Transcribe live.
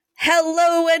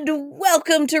Hello and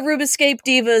welcome to Room Escape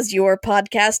Divas, your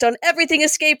podcast on everything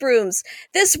escape rooms.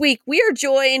 This week we are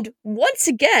joined once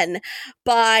again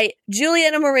by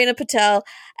Juliana Morena Patel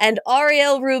and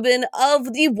Ariel Rubin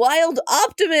of the Wild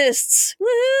Optimists.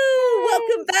 Woohoo!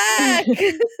 Welcome back!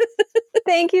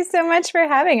 Thank you so much for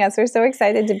having us. We're so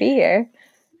excited to be here.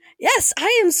 Yes,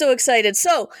 I am so excited.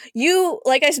 So, you,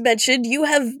 like I mentioned, you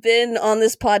have been on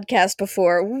this podcast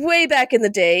before, way back in the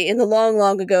day, in the long,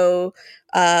 long ago.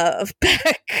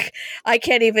 Back, I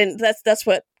can't even. That's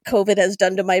what COVID has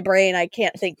done to my brain. I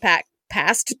can't think back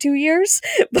past 2 years,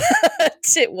 but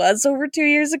it was over 2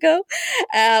 years ago.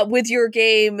 With your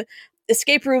game,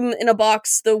 Escape Room in a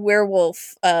Box, the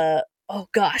Werewolf. Oh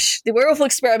gosh, the Werewolf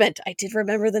Experiment. I did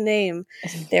remember the name.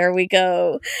 There we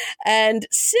go. And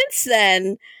since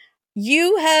then,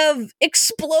 you have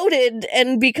exploded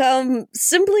and become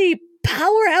simply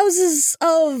powerhouses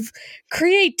of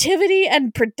creativity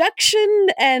and production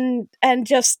and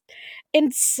just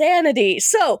insanity.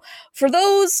 So, for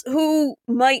those who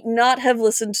might not have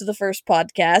listened to the first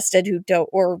podcast and who don't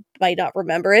or might not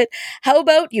remember it, how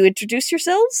about you introduce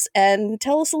yourselves and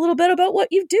tell us a little bit about what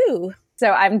you do?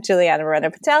 So I'm Juliana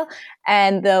Morena Patel,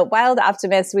 and the Wild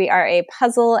Optimists, we are a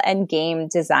puzzle and game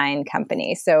design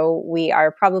company. So we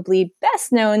are probably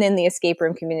best known in the escape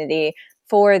room community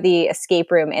for the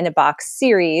Escape Room in a Box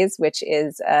series, which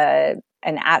is a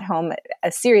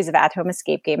series of at-home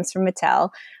escape games from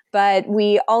Mattel. But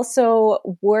we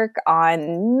also work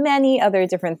on many other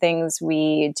different things.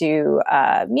 We do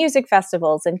music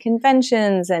festivals and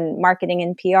conventions and marketing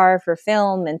and PR for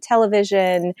film and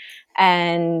television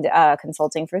and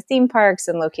consulting for theme parks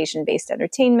and location-based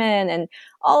entertainment and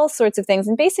all sorts of things.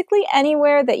 And basically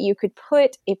anywhere that you could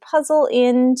put a puzzle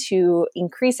in to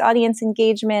increase audience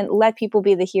engagement, let people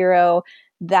be the hero,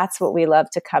 that's what we love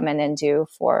to come in and do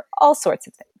for all sorts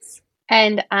of things.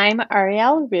 And I'm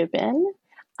Ariel Rubin.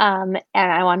 And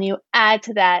I want to add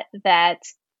to that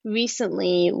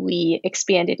recently we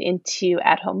expanded into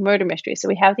at-home murder mystery. So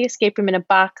we have the Escape Room in a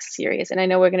Box series, and I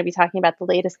know we're going to be talking about the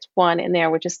latest one in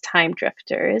there, which is Time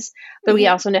Drifters. But we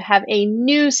also have a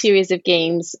new series of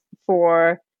games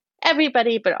for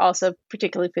everybody, but also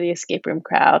particularly for the escape room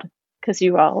crowd, because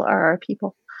you all are our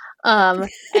people. And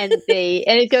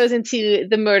it goes into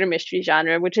the murder mystery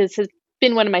genre, which has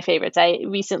been one of my favorites. I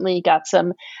recently got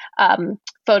some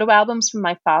photo albums from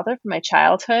my father from my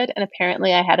childhood, and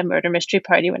apparently I had a murder mystery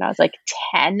party when I was like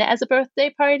 10 as a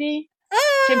birthday party,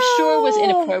 which I'm sure was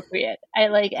inappropriate.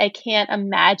 I can't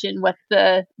imagine what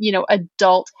the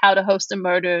adult how to host a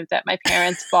murder that my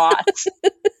parents bought.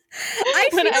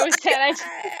 When I was 10.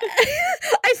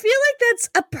 I feel like that's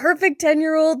a perfect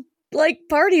 10-year-old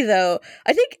party though.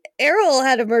 I think Errol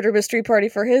had a murder mystery party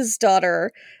for his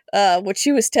daughter when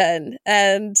she was 10,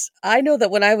 and I know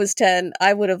that when I was 10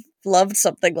 I would have loved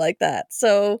something like that.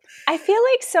 So I feel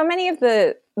like so many of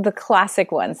the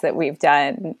classic ones that we've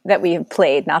done, that we've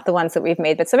played, not the ones that we've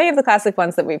made, but so many of the classic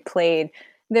ones that we've played,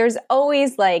 there's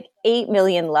always like 8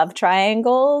 million love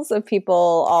triangles of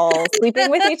people all sleeping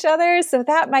with each other. So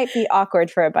that might be awkward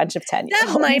for a bunch of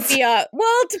 10-year-olds. That might be,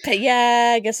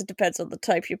 yeah, I guess it depends on the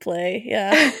type you play.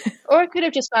 Yeah. Or it could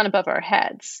have just gone above our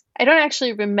heads. I don't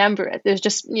actually remember it. There's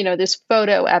just, there's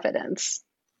photo evidence.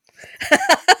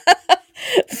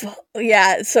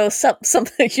 Yeah, so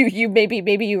something you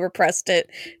maybe you repressed it.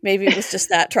 Maybe it was just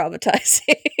that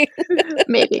traumatizing.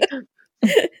 Maybe.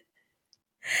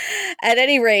 At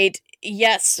any rate,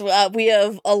 yes, we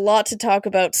have a lot to talk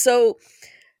about. So,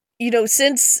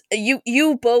 since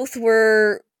you both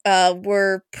were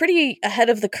pretty ahead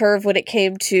of the curve when it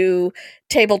came to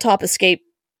tabletop escape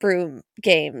room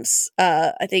games.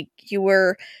 I think you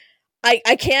were. I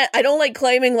don't like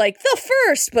claiming like the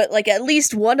first, but like at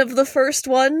least one of the first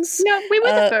ones. No, we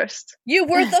were the first. You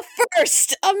were the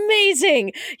first.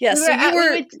 Amazing. Yes,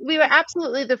 we were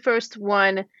absolutely the first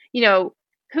one.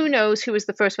 Who knows who was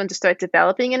the first one to start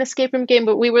developing an escape room game,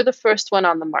 but we were the first one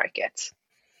on the market.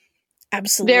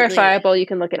 Absolutely. Verifiable, you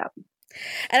can look it up.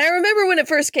 And I remember when it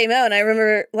first came out, and I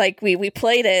remember like we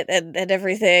played it and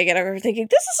everything, and I remember thinking,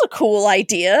 this is a cool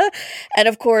idea. And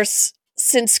of course,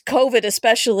 since COVID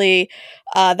especially,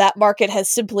 that market has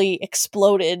simply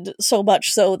exploded so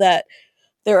much so that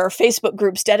there are Facebook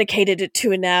groups dedicated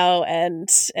to it now and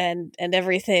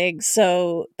everything.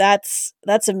 So that's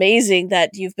amazing that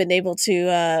you've been able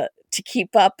to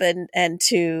keep up and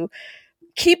to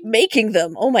keep making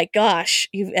them. Oh my gosh.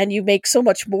 You make so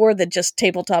much more than just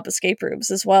tabletop escape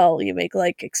rooms as well. You make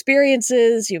like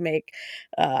experiences, you make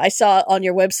I saw on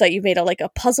your website you made a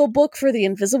puzzle book for the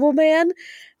Invisible Man.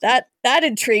 That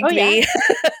intrigued me.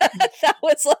 That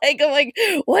was like, I'm like,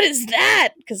 what is that?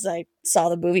 Because I saw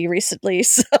the movie recently,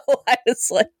 so I was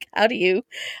like, how do you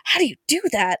do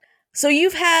that? So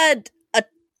you've had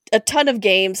a ton of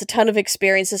games, a ton of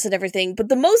experiences and everything, but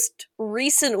the most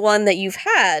recent one that you've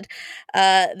had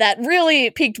that really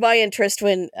piqued my interest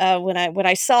when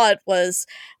I saw it was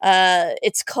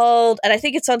it's called, and I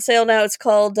think it's on sale now, it's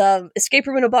called Escape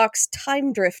Room in a Box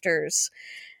Time Drifters.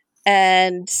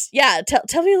 And yeah,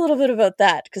 tell me a little bit about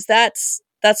that, because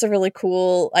that's a really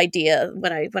cool idea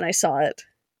when I saw it.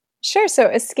 Sure. So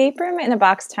Escape Room in a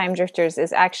Box Time Drifters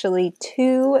is actually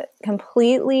two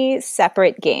completely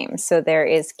separate games. So there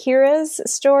is Kira's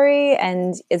story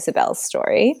and Isabel's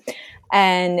story.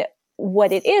 And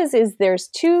what it is there's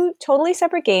two totally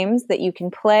separate games that you can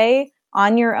play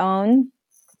on your own.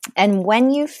 And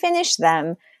when you finish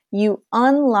them, you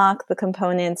unlock the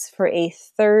components for a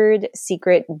third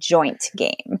secret joint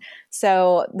game.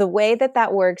 So the way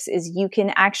that works is you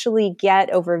can actually get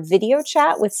over video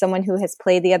chat with someone who has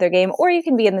played the other game, or you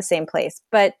can be in the same place.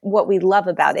 But what we love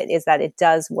about it is that it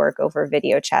does work over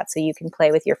video chat. So you can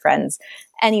play with your friends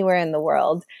anywhere in the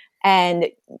world. And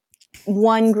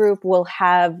one group will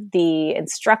have the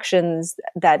instructions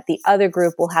that the other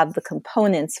group will have the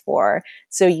components for.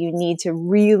 So you need to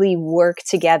really work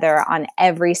together on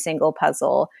every single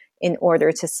puzzle in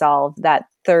order to solve that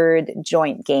third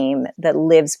joint game that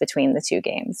lives between the two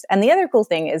games. And the other cool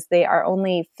thing is they are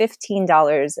only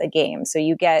 $15 a game. So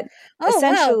you get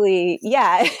essentially,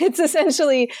 wow. It's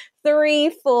essentially 3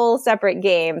 full separate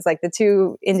games, like the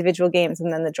 2 individual games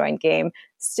and then the joint game,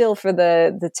 still for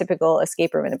the typical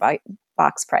Escape Room in a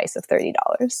Box price of $30.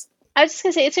 I was just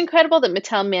going to say, it's incredible that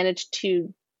Mattel managed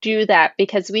to do that,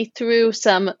 because we threw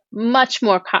some much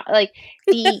more, like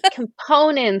the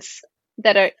components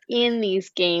that are in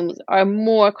these games are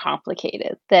more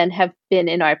complicated than have been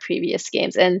in our previous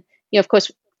games. And, of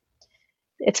course,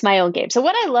 it's my own game. So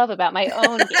what I love about my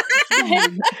own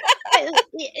game,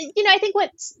 I think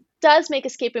what does make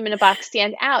Escape Room in a Box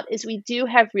stand out is we do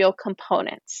have real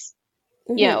components.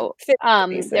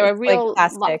 Mm-hmm. There are real,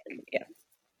 like plastic.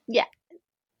 Yeah.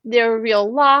 There are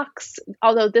real locks,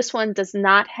 although this one does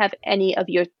not have any of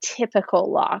your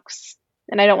typical locks.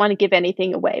 And I don't want to give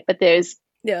anything away, but there's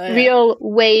real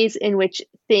ways in which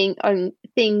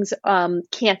things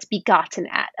can't be gotten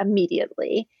at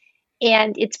immediately.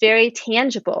 And it's very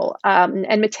tangible. And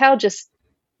Mattel just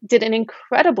did an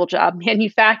incredible job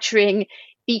manufacturing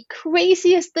the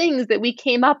craziest things that we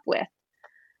came up with.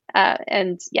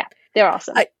 And yeah, they're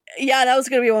awesome. That was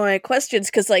going to be one of my questions,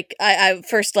 because I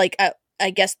first, I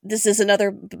guess this is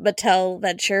another Mattel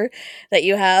venture that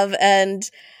you have, and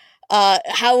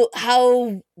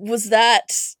how was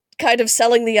that kind of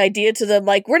selling the idea to them?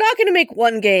 Like, we're not going to make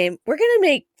one game, we're going to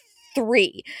make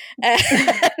 3. And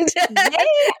they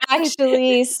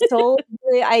actually sold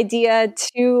the idea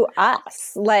to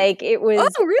us. Like, it was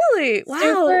really? Wow.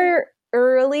 Super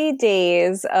early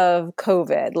days of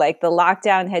COVID. Like, the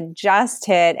lockdown had just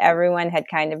hit. Everyone had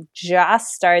kind of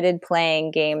just started playing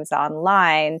games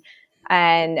online.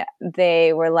 And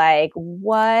they were like,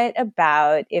 what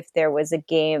about if there was a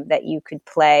game that you could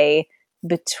play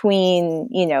between,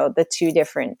 the 2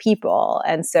 different people?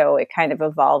 And so it kind of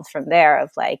evolved from there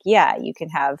of like, yeah, you can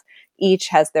have, each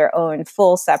has their own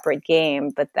full separate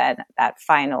game, but then that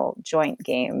final joint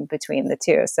game between the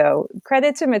 2. So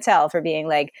credit to Mattel for being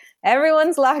like,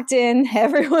 everyone's locked in,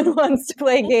 everyone wants to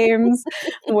play games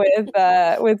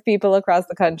with people across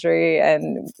the country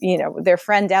and, their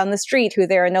friend down the street who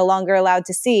they're no longer allowed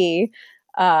to see.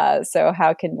 So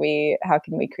how can we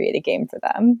create a game for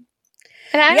them?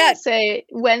 And I would say,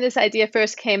 when this idea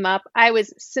first came up, I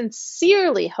was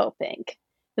sincerely hoping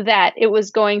that it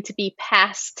was going to be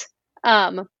past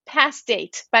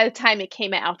date by the time it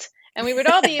came out, and we would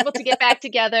all be able to get back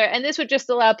together. And this would just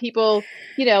allow people,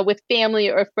 with family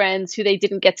or friends who they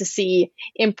didn't get to see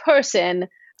in person,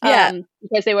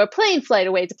 because they were a plane flight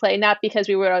away to play, not because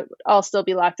we were all still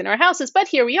be locked in our houses. But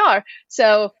here we are.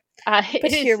 So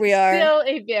here we are. Still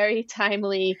a very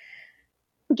timely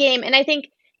game, and I think,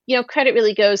 credit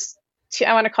really goes to,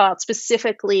 I want to call out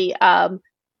specifically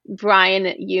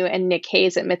Brian, you, and Nick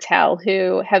Hayes at Mattel,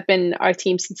 who have been our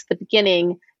team since the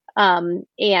beginning,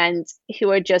 and who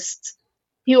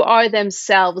are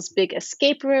themselves big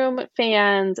escape room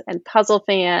fans and puzzle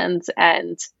fans,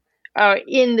 and are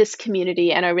in this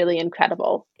community and are really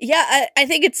incredible. Yeah, I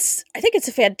think it's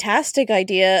a fantastic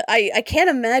idea. I can't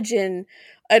imagine,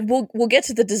 and we'll get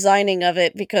to the designing of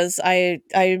it, because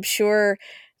I'm sure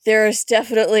there's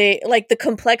definitely, like, the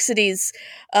complexities,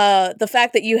 the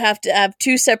fact that you have to have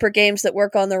 2 separate games that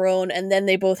work on their own and then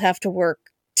they both have to work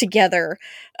together,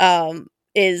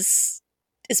 is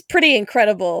pretty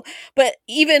incredible. But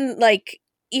even, like,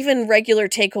 even regular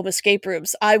take-home escape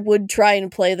rooms, I would try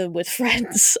and play them with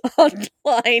friends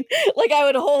online. Like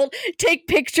I would take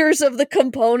pictures of the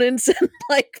components and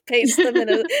like paste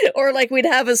them or like we'd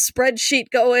have a spreadsheet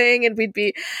going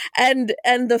and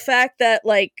and the fact that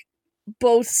like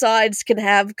both sides can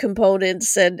have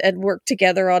components and work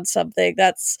together on something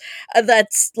that's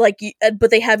like,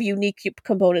 but they have unique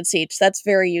components each. That's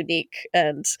very unique,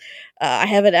 and I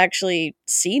haven't actually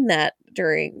seen that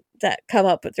come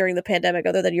up during the pandemic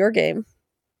other than your game.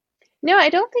 No, I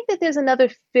don't think that there's another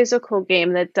physical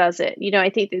game that does it. I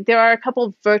think that there are a couple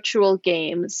of virtual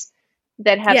games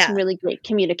that have some really great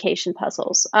communication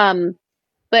puzzles.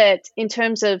 But in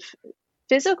terms of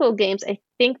physical games, I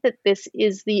think that this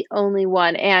is the only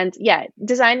one. And yeah,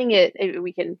 designing it,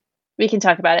 we can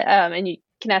talk about it, and you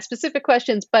can ask specific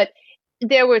questions. But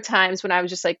there were times when I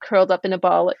was just like curled up in a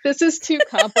ball, like, this is too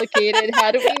complicated.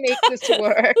 How do we make this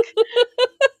work?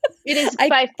 It is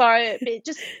by far,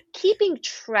 just keeping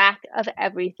track of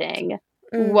everything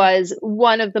was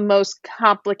one of the most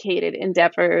complicated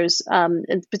endeavors,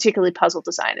 and particularly puzzle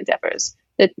design endeavors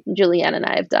that Julianne and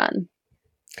I have done.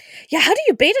 Yeah, how do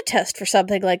you beta test for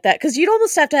something like that? Because you'd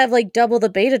almost have to have like double the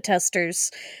beta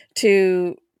testers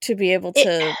to be able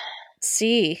to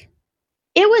see.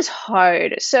 It was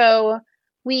hard. So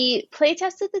we play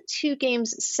tested the two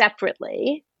games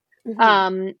separately.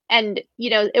 And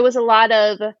it was a lot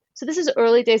of, so this is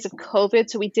early days of COVID,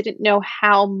 so we didn't know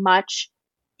how much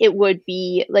it would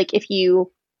be like if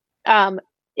you how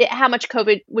much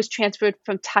COVID was transferred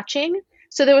from touching.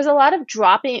 So there was a lot of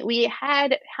dropping. We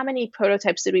had, how many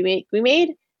prototypes did we make? We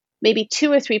made maybe 2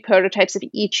 or 3 prototypes of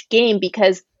each game,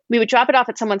 because we would drop it off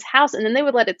at someone's house and then they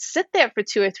would let it sit there for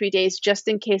 2 or 3 days just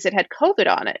in case it had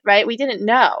COVID on it, right? We didn't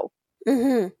know.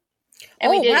 And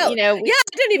we didn't, wow. I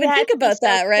didn't even think about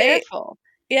that, right? Careful.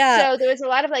 Yeah. So there was a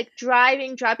lot of like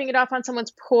dropping it off on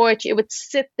someone's porch. It would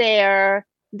sit there.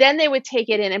 Then they would take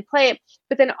it in and play it.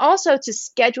 But then also to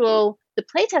schedule the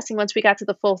playtesting once we got to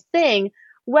the full thing,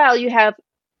 well, you're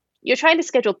trying to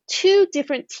schedule 2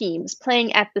 different teams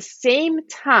playing at the same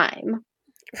time,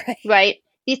 right?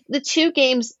 The 2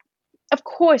 games, of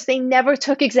course, they never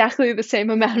took exactly the same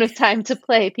amount of time to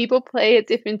play. People play at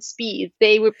different speeds.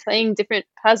 They were playing different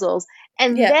puzzles.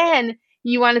 And then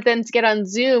you wanted them to get on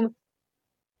Zoom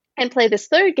and play this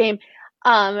third game.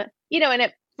 And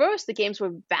at first the games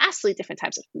were vastly different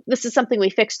times. This is something we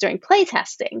fixed during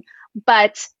playtesting,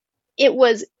 but it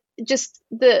was just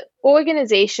the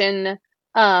organization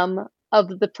of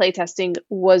the playtesting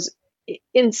was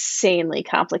insanely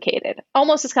complicated,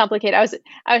 almost as complicated.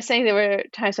 I was saying there were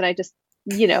times when I just,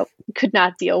 could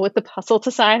not deal with the puzzle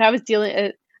design. I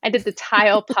did the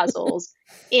tile puzzles,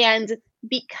 and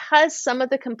because some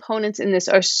of the components in this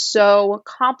are so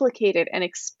complicated and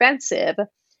expensive,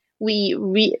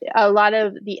 a lot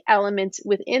of the elements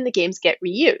within the games get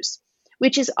reused,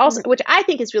 which I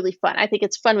think is really fun. I think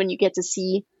it's fun when you get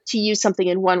to use something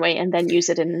in one way and then use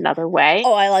it in another way.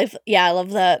 Oh, I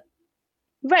love that.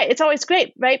 Right. It's always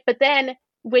great, right? But then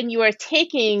when you are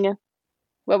taking,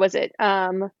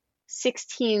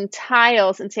 16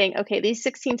 tiles and saying, okay, these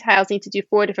 16 tiles need to do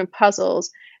 4 different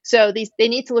puzzles. So they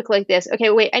need to look like this. Okay,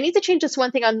 wait, I need to change this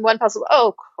one thing on one puzzle.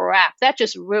 Oh, crap. That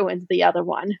just ruined the other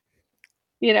one.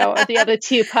 Or the other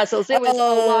 2 puzzles. It was a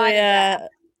lot of that.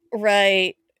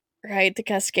 Right. The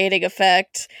cascading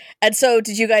effect. And so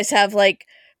did you guys have like,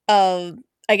 I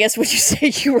guess would you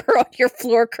say you were on your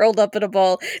floor curled up in a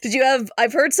ball? Did you have,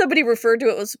 I've heard somebody refer to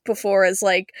it before as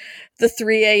like the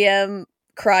 3 a.m.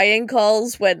 crying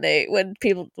calls it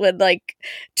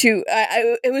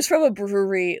was from a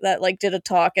brewery that like did a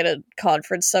talk at a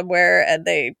conference somewhere, and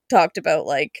they talked about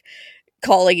like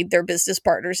calling their business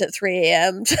partners at 3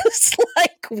 a.m. just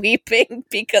like weeping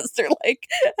because they're like,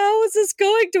 how is this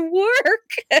going to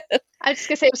work? I was just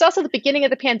gonna say, it was also the beginning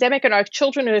of the pandemic and our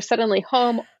children are suddenly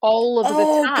home all of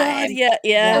the time. God,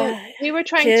 yeah. So we were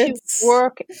trying to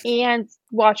work and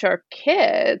watch our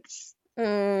kids.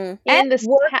 And this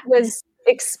work was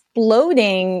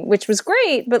exploding, which was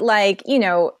great, but like,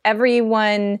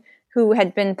 everyone who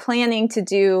had been planning to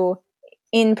do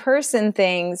in-person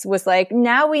things was like,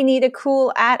 now we need a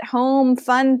cool at-home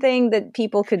fun thing that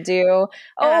people could do.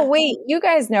 Oh, wait, you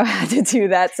guys know how to do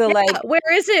that. So like,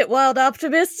 where is it, Wild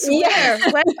Optimists? Yeah.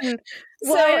 When?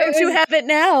 Why don't you have it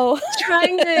now?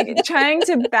 trying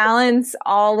to balance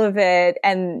all of it,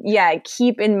 and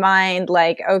keep in mind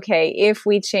like, okay, if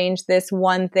we change this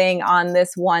one thing on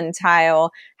this one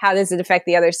tile, how does it affect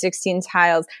the other 16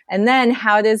 tiles? And then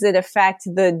how does it affect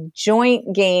the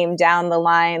joint game down the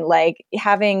line? Like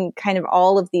having kind of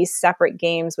all of these separate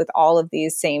games with all of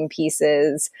these same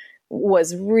pieces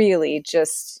was really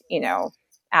just,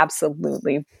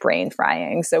 absolutely brain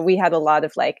frying. So we had a lot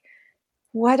of like,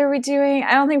 what are we doing?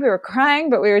 I don't think we were crying,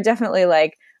 but we were definitely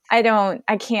like, I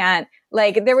can't,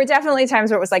 like, there were definitely times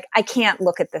where it was like, I can't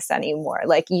look at this anymore.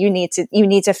 Like, you need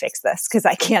to fix this because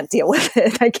I can't deal with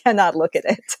it. I cannot look at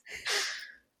it.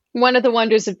 One of the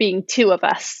wonders of being two of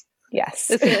us.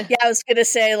 Yes. Yeah, I was gonna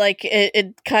say, like,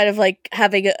 it kind of like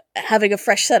having a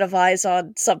fresh set of eyes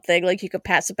on something, like you could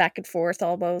pass it back and forth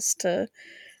almost to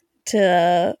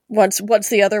once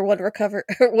the other one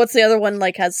once the other one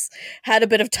like has had a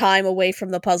bit of time away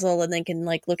from the puzzle and then can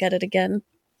like look at it again.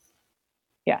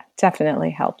 Yeah,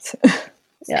 definitely helped.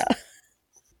 Yeah.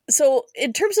 So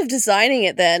in terms of designing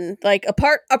it then, like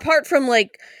apart from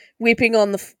like weeping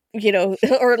on the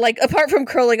or like apart from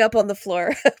curling up on the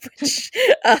floor, which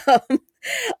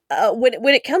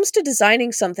when it comes to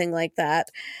designing something like that,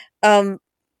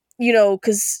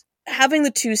 because having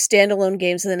the two standalone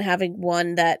games and then having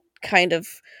one that kind of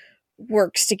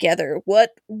works together,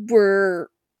 let's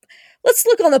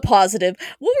look on the positive.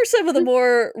 What were some of the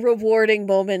more rewarding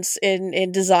moments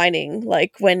in designing,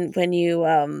 like when you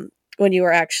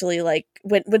were actually like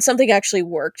when something actually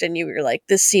worked and you were like,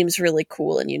 this seems really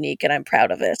cool and unique and I'm proud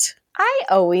of it? I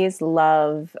always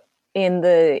love in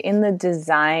the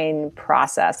design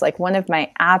process, like one of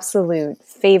my absolute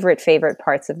favorite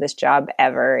parts of this job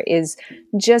ever is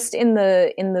just in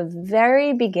the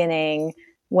very beginning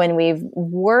when we've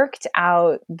worked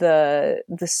out the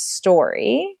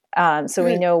story. So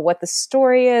we know what the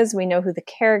story is, we know who the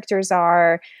characters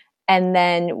are, and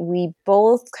then we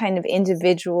both kind of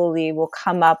individually will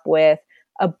come up with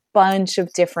a bunch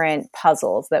of different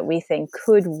puzzles that we think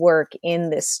could work in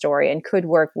this story and could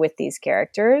work with these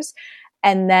characters.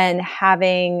 And then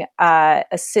having a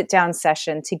sit-down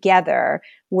session together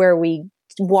where we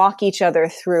walk each other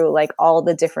through like all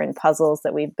the different puzzles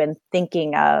that we've been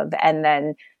thinking of, and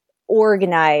then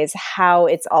organize how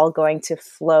it's all going to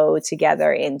flow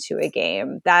together into a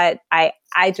game. That I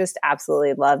just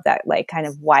absolutely love that, like kind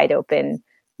of wide open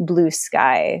blue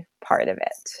sky part of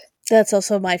it. That's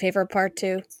also my favorite part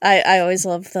too. I always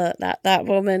love that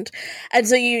moment. And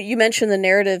so you mentioned the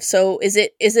narrative. So is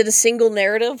it a single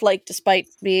narrative, like despite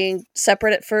being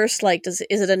separate at first? Like is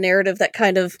it a narrative that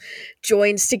kind of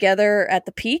joins together at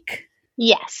the peak?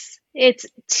 Yes. It's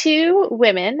two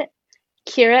women,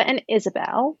 Kira and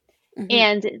Isabel,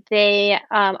 and they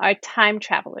are time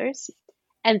travelers,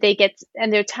 and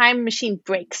their time machine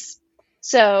breaks.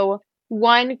 So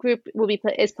one group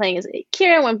is playing as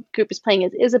Kira, one group is playing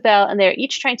as Isabel, and they're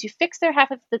each trying to fix their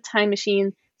half of the time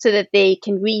machine so that they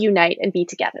can reunite and be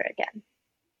together again.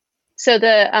 So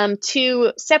the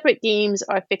two separate games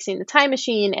are fixing the time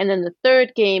machine, and then the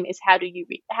third game is how do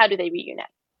they reunite?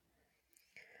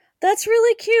 That's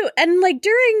really cute. And like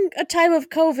during a time of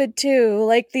COVID too,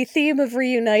 like the theme of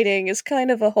reuniting is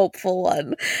kind of a hopeful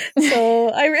one. So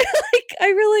I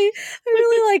really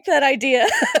like that idea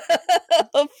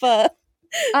of I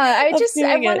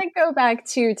want to go back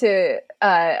to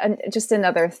just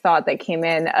another thought that came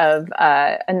in of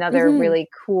another really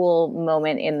cool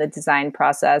moment in the design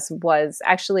process was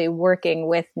actually working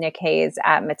with Nick Hayes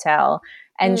at Mattel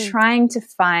and trying to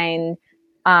find,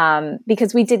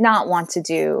 because we did not want to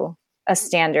do a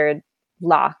standard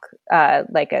lock,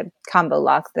 like a combo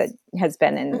lock that has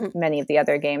been in many of the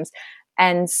other games.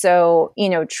 And so,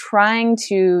 trying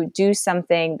to do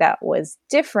something that was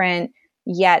different,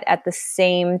 yet at the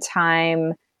same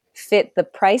time fit the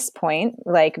price point.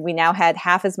 Like we now had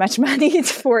half as much money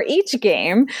for each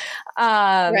game.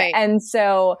 Right. And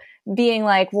so being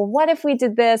like, well, what if we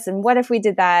did this? And what if we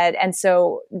did that? And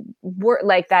so we're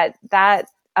like that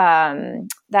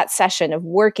session of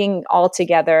working all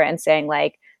together and saying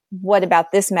like, what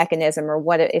about this mechanism? Or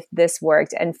what if this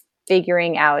worked? And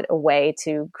figuring out a way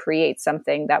to create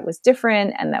something that was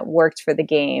different and that worked for the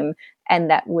game and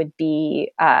that would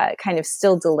be kind of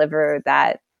still deliver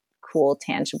that cool,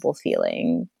 tangible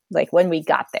feeling. Like when we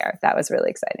got there, that was really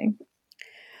exciting.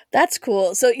 That's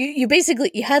cool. So you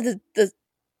basically, you had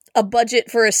a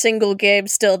budget for a single game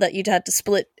still that you'd had to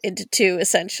split into two,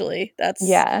 essentially. That's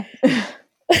yeah.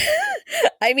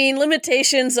 I mean,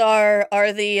 limitations are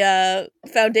the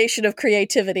foundation of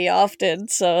creativity often.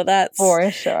 So that's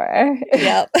for sure.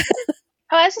 Yeah.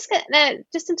 I was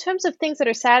just in terms of things that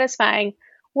are satisfying.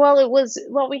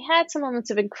 We had some moments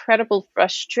of incredible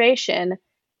frustration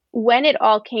when it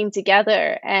all came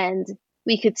together and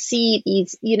we could see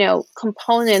these,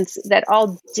 components that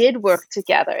all did work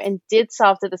together and did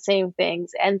solve to the same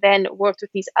things and then worked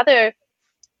with these other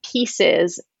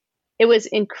pieces. It was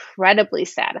incredibly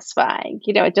satisfying.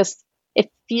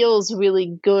 It feels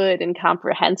really good and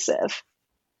comprehensive.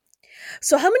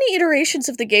 So how many iterations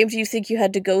of the game do you think you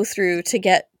had to go through to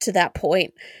get to that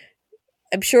point?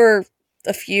 I'm sure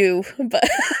a few, but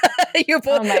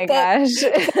Oh my gosh.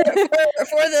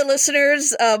 for the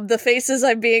listeners, the faces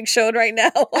I'm being shown right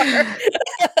now are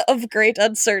of great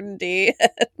uncertainty.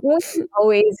 We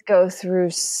always go through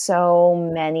so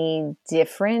many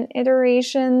different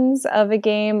iterations of a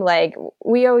game. Like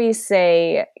we always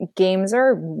say, games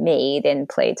are made in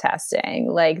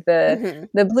playtesting. Like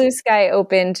the Blue Sky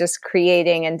Open, just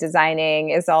creating and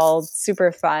designing is all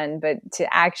super fun, but to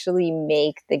actually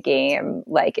make the game,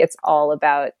 like it's all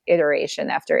about iteration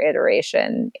after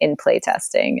iteration in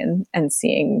playtesting and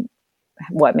seeing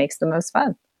what makes the most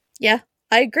fun. Yeah,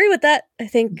 I agree with that. I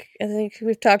think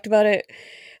we've talked about it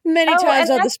many times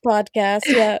on this podcast.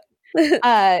 Yeah.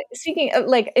 Speaking of,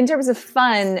 like, in terms of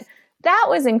fun, that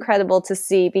was incredible to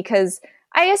see, because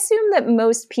I assume that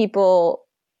most people,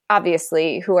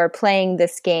 obviously, who are playing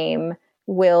this game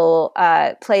will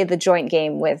play the joint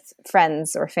game with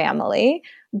friends or family.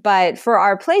 But for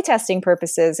our playtesting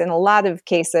purposes, in a lot of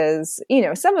cases, you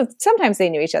know, sometimes they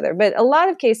knew each other, but a lot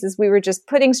of cases we were just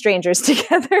putting strangers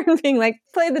together and being like,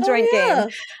 play the joint game.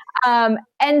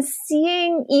 And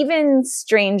seeing even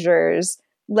strangers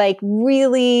like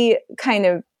really kind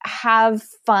of have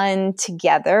fun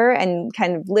together and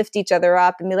kind of lift each other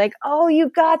up and be like, oh, you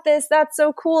got this. That's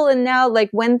so cool. And now, like,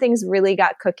 when things really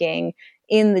got cooking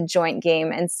in the joint game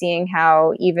and seeing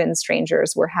how even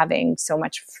strangers were having so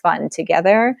much fun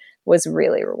together was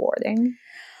really rewarding.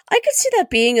 I could see that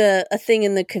being a thing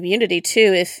in the community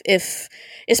too. If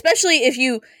especially if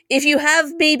you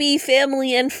have maybe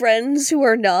family and friends who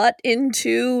are not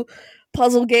into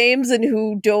puzzle games and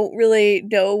who don't really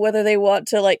know whether they want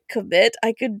to like commit,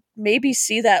 I could maybe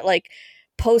see that like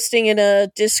posting in a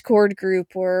Discord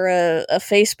group or a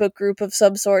Facebook group of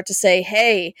some sort to say,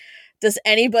 hey, does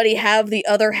anybody have the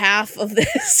other half of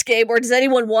this game, or does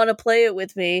anyone want to play it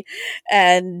with me?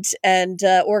 And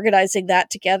organizing that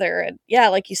together. And yeah,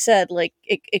 like you said, like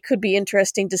it could be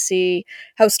interesting to see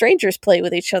how strangers play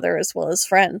with each other as well as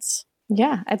friends.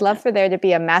 Yeah, I'd love for there to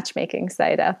be a matchmaking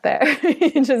site out there.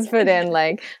 You just put in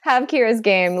like, have Kira's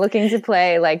game, looking to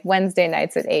play like Wednesday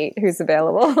nights at 8. Who's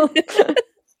available?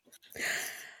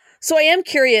 So I am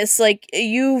curious, like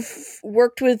you've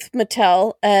worked with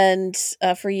Mattel and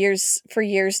for years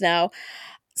now.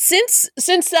 Since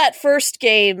that first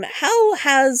game, how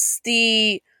has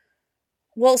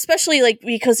especially like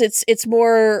because it's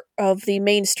more of the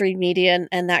mainstream media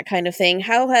and that kind of thing,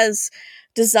 how has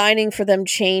designing for them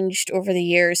changed over the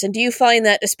years? And do you find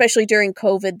that, especially during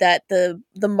COVID, that the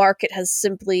market has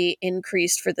simply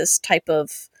increased for this type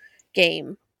of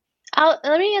game?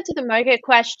 Let me answer the market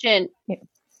question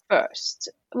first,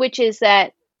 which is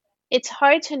that it's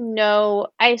hard to know.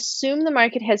 I assume the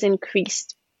market has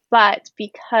increased, but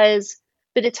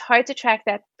it's hard to track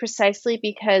that precisely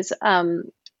because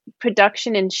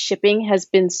production and shipping has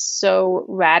been so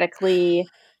radically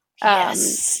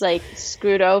like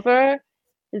screwed over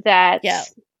that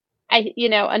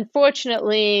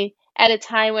unfortunately, at a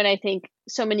time when I think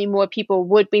so many more people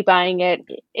would be buying it,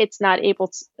 it's not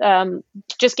able to,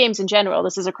 just games in general,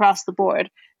 this is across the board.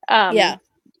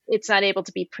 It's not able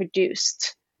to be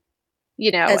produced,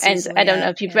 and I don't know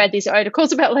if you've read these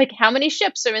articles about like how many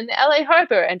ships are in the LA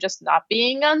harbor and just not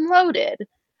being unloaded.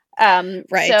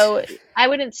 Right. So I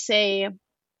wouldn't say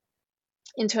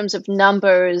in terms of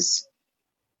numbers,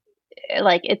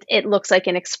 like it looks like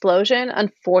an explosion,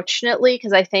 unfortunately,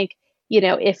 because I think,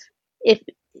 if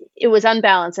it was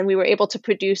unbalanced and we were able to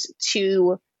produce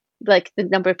to like the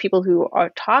number of people who are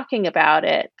talking about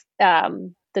it,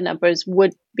 the numbers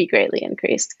would be greatly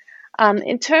increased.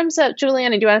 In terms of,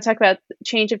 Juliana, do you want to talk about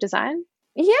change of design?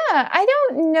 Yeah, I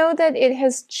don't know that it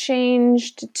has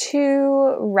changed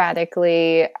too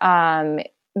radically.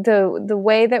 The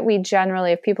way that we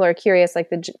generally, if people are curious, like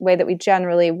the way that we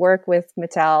generally work with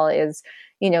Mattel is,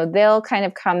 they'll kind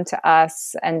of come to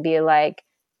us and be like,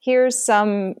 here's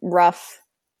some rough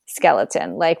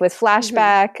skeleton. Like with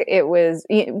Flashback, it was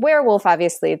Werewolf.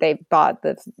 Obviously, they bought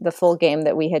the full game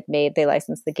that we had made. They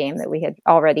licensed the game that we had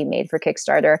already made for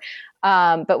Kickstarter.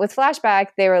 But with Flashback,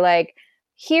 they were like,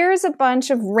 here's a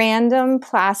bunch of random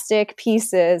plastic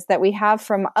pieces that we have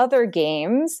from other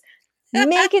games.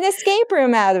 Make an escape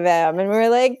room out of them. And we were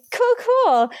like,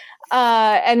 cool.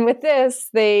 And with this,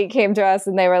 they came to us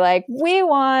and they were like, we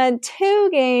want 2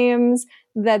 games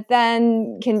that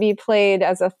then can be played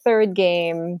as a third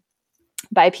game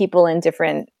by people in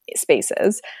different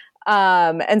spaces.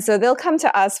 And so they'll come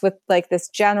to us with like this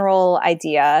general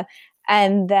idea,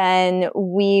 and then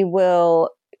we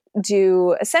will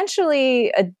do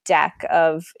essentially a deck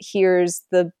of here's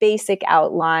the basic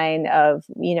outline of,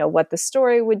 what the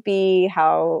story would be,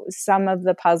 how some of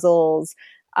the puzzles,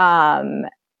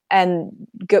 and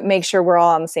make sure we're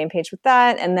all on the same page with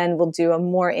that. And then we'll do a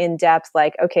more in-depth,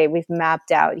 like, okay, we've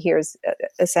mapped out, here's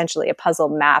essentially a puzzle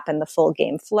map and the full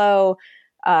game flow.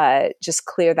 Just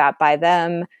clear that by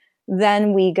them.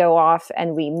 Then we go off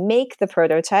and we make the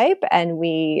prototype and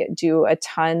we do a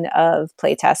ton of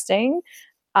playtesting.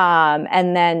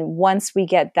 And then once we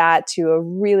get that to a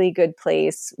really good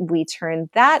place, we turn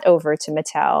that over to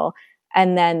Mattel.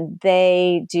 And then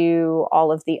they do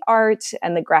all of the art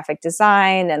and the graphic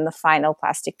design and the final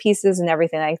plastic pieces and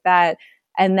everything like that.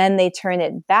 And then they turn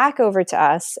it back over to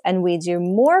us and we do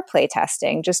more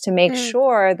playtesting just to make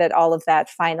sure that all of that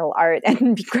final art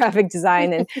and graphic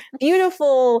design and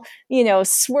beautiful,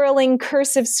 swirling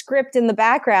cursive script in the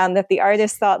background that the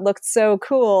artist thought looked so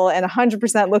cool and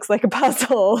 100% looks like a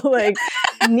puzzle,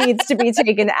 needs to be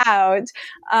taken out.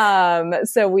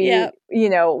 So we,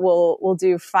 we'll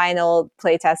do final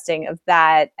playtesting of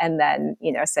that and then,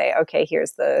 say, okay,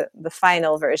 here's the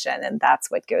final version. And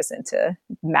that's what goes into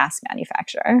mass manufacturing.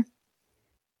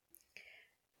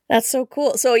 That's so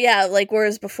cool. So yeah,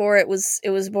 whereas before it was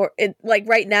more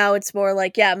right now it's more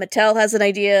like, yeah, Mattel has an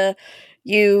idea,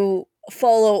 you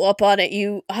follow up on it,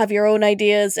 you have your own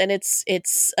ideas, and it's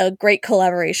a great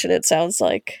collaboration, it sounds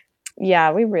like.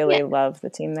 Yeah, we really love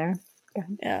the team there.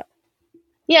 Yeah.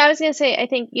 Yeah, I was going to say, I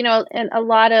think, and a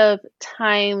lot of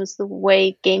times the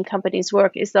way game companies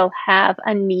work is they'll have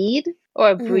a need or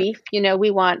a brief.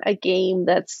 We want a game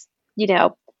that's,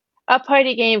 a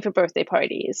party game for birthday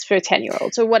parties for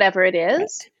 10-year-olds or whatever it is.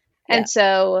 Right. Yeah. And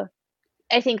so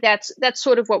I think that's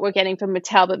sort of what we're getting from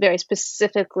Mattel, but very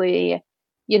specifically,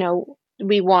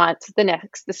 we want the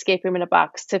next Escape Room in a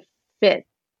Box to fit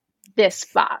this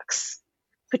box.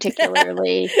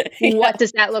 Particularly, what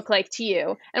does that look like to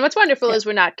you? And what's wonderful is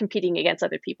we're not competing against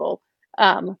other people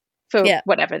for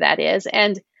whatever that is.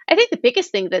 And I think the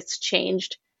biggest thing that's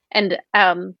changed, and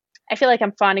I feel like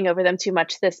I'm fawning over them too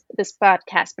much this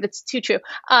podcast, but it's too true,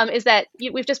 is that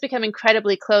we've just become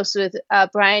incredibly close with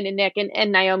Brian and Nick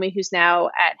and Naomi, who's now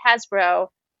at Hasbro,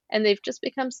 and they've just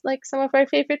become some of our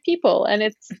favorite people.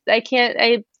 And I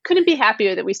couldn't be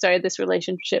happier that we started this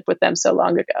relationship with them so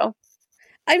long ago.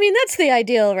 I mean, that's the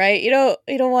ideal, right? You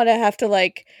don't want to have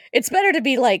to it's better to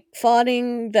be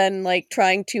fawning than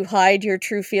trying to hide your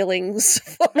true feelings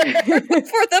for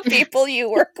the people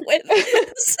you work with.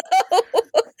 So,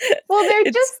 well, they're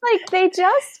they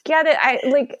just get it.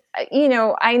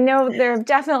 I know there have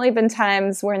definitely been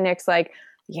times where Nick's I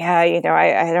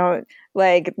don't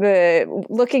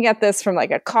looking at this from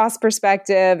a cost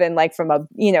perspective and from a,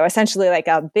 essentially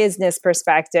a business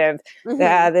perspective,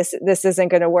 this isn't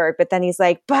going to work. But then he's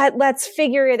but let's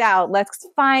figure it out. Let's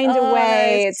find a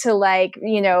way to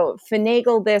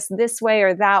finagle this way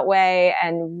or that way.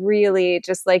 And really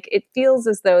just it feels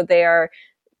as though they are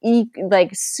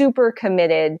super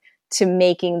committed to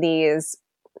making these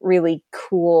really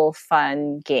cool,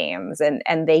 fun games, and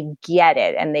they get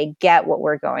it and they get what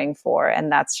we're going for.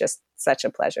 And that's just such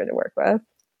a pleasure to work with.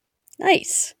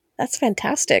 Nice. That's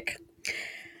fantastic.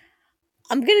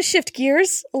 I'm going to shift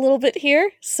gears a little bit here.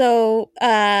 So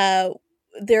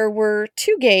there were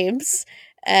 2 games,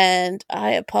 and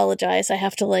I apologize. I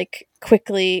have to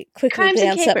quickly glance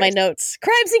at my notes.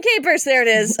 Crimes and Capers. There it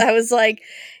is. I was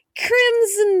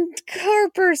Crimson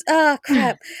Carpers. Ah,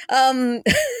 crap.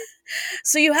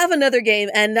 So you have another game,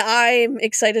 and I'm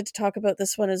excited to talk about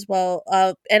this one as well.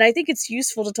 And I think it's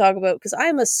useful to talk about because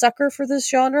I'm a sucker for this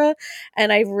genre,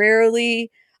 and I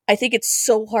think it's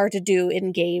so hard to do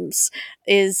in games,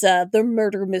 is the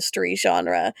murder mystery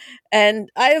genre. And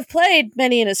I have played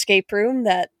many an escape room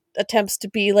that attempts to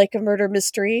be like a murder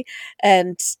mystery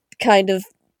and kind of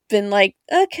been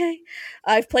okay.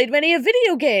 I've played many a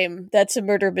video game that's a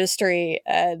murder mystery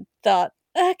and thought,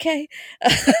 okay.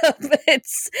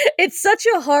 It's such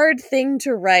a hard thing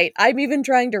to write. I'm even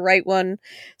trying to write one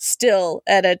still,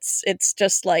 and it's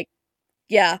just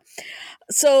yeah.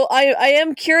 So I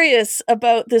am curious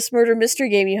about this murder mystery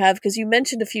game you have, because you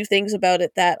mentioned a few things about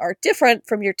it that are different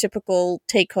from your typical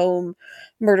take-home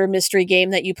murder mystery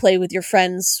game that you play with your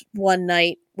friends one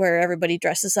night where everybody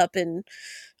dresses up in,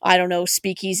 I don't know,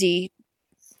 speakeasy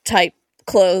type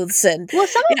clothes. And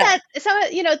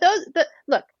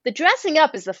look, the dressing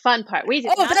up is the fun part.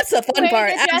 That's the fun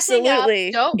part.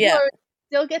 Absolutely. Don't worry,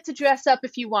 still get to dress up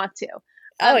if you want to.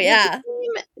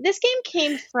 This game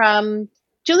came from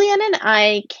Julianne, and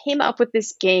I came up with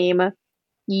this game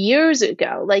years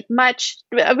ago,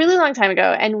 a really long time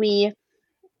ago, and we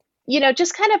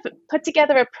just kind of put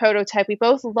together a prototype. We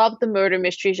both loved the murder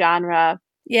mystery genre.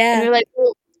 Yeah. And we're like,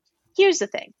 well, here's the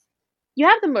thing. You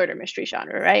have the murder mystery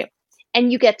genre, right?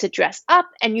 And you get to dress up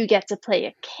and you get to play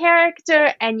a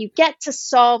character and you get to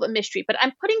solve a mystery. But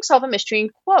I'm putting solve a mystery in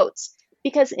quotes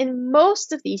because in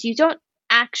most of these, you don't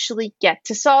actually get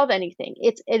to solve anything.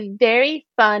 It's a very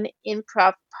fun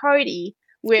improv party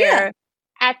where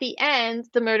at the end,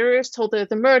 the murderer is told they're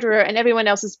the murderer and everyone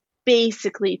else is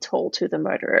basically told who the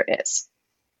murderer is.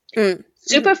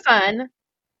 Super fun,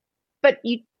 but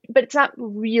it's not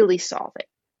really solving.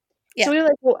 Yeah. So we were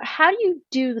like, well, how do you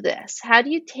do this? How do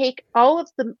you take all of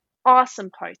the awesome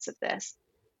parts of this,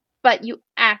 but you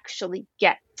actually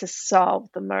get to solve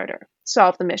the murder,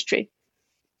 solve the mystery?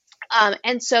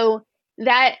 And so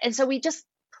we just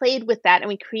played with that and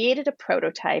we created a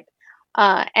prototype.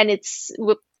 And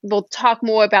we'll talk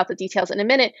more about the details in a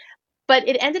minute, but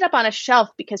it ended up on a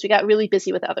shelf because we got really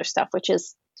busy with other stuff, which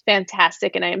is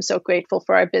fantastic. And I am so grateful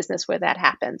for our business where that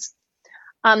happens.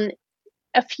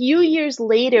 A few years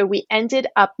later, we ended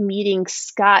up meeting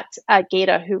Scott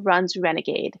Gaeta, who runs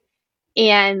Renegade.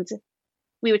 And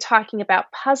we were talking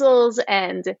about puzzles,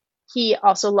 and he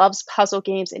also loves puzzle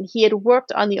games. And he had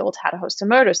worked on the old How to Host a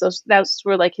Murders. Those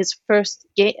were like his first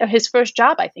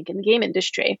job, I think, in the game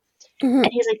industry. And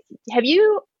he's like, have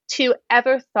you two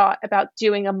ever thought about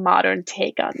doing a modern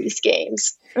take on these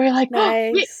games? And we're like,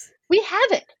 nice. Oh, we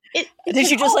haven't. Did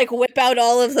you just whip out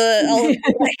all of the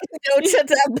notes at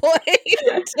that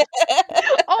point?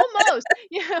 Almost.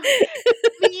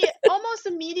 We almost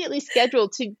immediately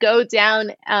scheduled to go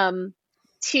down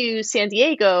to San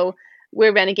Diego,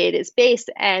 where Renegade is based,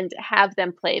 and have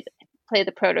them play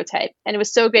the prototype. And it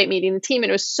was so great meeting the team, and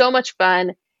it was so much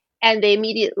fun. And they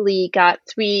immediately bought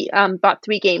 3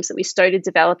 games that we started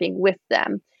developing with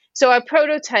them. So our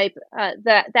prototype,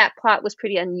 that plot was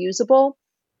pretty unusable.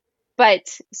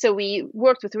 But so we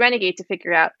worked with Renegade to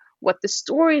figure out what the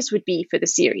stories would be for the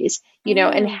series,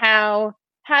 and how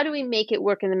do we make it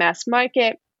work in the mass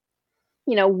market?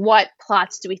 What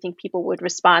plots do we think people would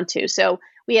respond to? So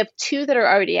we have 2 that are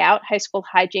already out, High School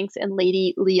Hijinks and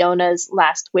Lady Leona's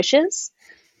Last Wishes.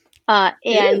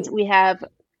 And we have,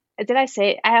 did I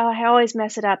say it? I always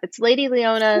mess it up. It's Lady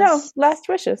Leona's. No, Last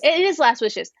Wishes. It is Last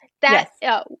Wishes.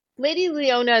 Lady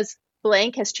Leona's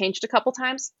blank has changed a couple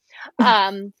times.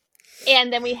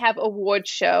 And then we have Award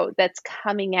Show that's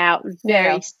coming out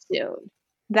very soon.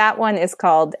 That one is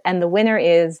called And the Winner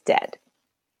is Dead.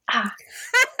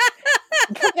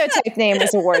 Prototype name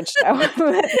is Award Show.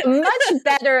 Much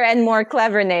better and more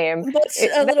clever name.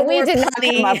 That we did not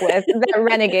come up with, that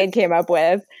Renegade came up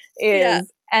with, is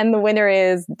And the Winner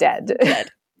is Dead.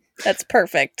 That's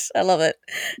perfect. I love it.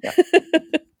 Yep.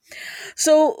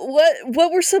 So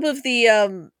what were some of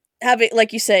the having,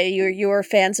 like you say, you're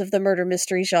fans of the murder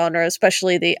mystery genre,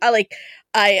 especially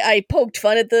I poked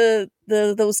fun at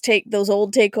those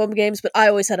old take home games, but I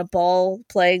always had a ball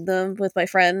playing them with my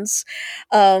friends.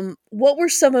 What were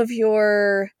some of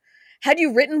had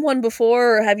you written one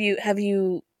before, or have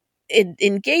you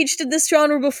engaged in this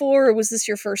genre before, or was this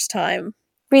your first time?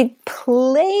 We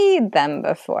played them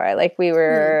before. We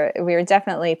were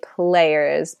definitely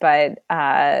players, but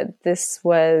this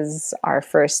was our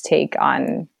first take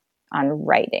on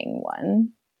writing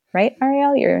one, right,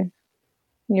 Ariel?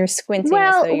 You're squinting.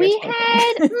 Well, we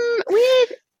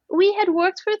had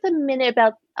worked for a minute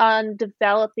on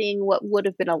developing what would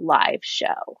have been a live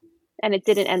show, and it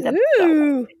didn't end up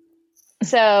going.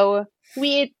 So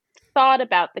we had thought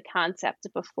about the concept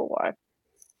before,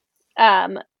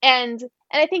 and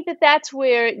I think that's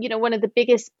where one of the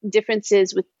biggest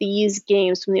differences with these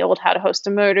games from the old How to Host a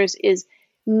Murders is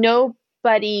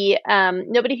nobody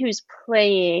who's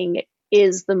playing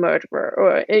is the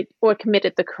murderer or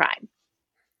committed the crime.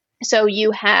 So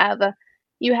you have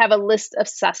a list of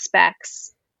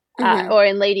suspects, or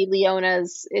in Lady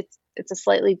Leona's, it's a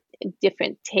slightly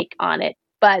different take on it,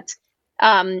 but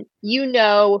you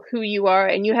know who you are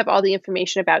and you have all the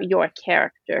information about your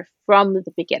character from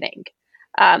the beginning.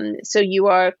 So you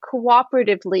are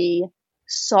cooperatively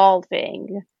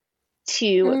solving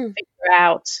to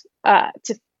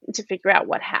figure out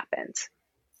what happened.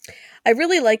 I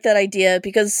really like that idea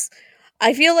because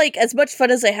I feel like as much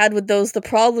fun as I had with those, the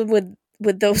problem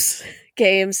with those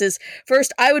games is,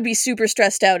 first, I would be super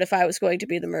stressed out if I was going to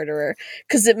be the murderer,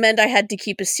 because it meant I had to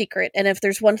keep a secret. And if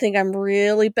there's one thing I'm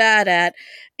really bad at,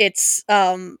 it's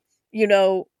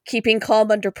keeping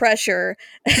calm under pressure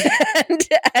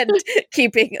and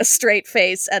keeping a straight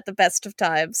face at the best of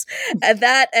times.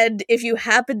 And if you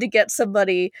happen to get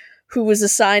somebody who was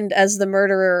assigned as the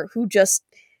murderer who just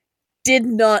did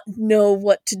not know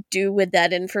what to do with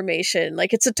that information,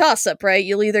 it's a toss-up, right?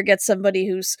 You'll either get somebody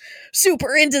who's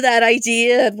super into that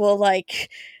idea and will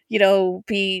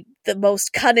be the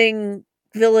most cunning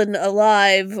villain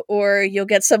alive, or you'll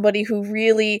get somebody who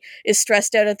really is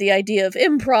stressed out at the idea of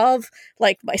improv,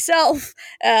 like myself,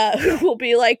 who will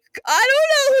be like, I don't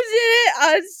know who did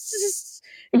it.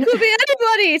 It could be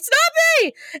anybody. It's not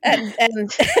me,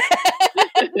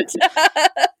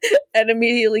 and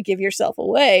immediately give yourself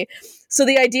away. So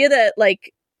the idea that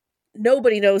like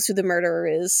nobody knows who the murderer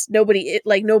is,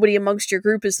 nobody amongst your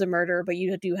group is the murderer, but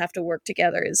you do have to work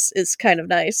together is kind of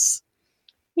nice.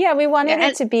 Yeah, we wanted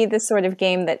it to be the sort of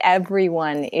game that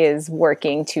everyone is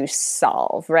working to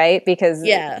solve, right? Because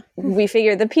we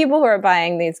figure the people who are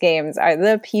buying these games are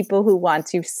the people who want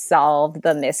to solve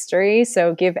the mystery.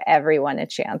 So give everyone a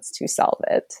chance to solve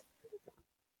it.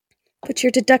 Put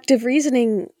your deductive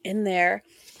reasoning in there.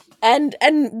 And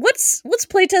what's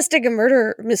playtesting a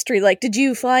murder mystery like? Did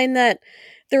you find that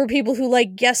there were people who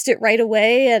like guessed it right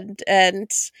away and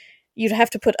you'd have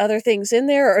to put other things in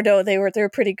there, or no? They were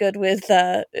pretty good with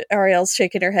Ariel's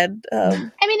shaking her head.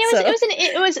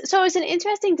 It was an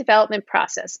interesting development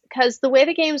process because the way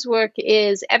the games work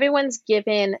is everyone's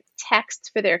given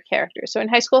text for their character. So in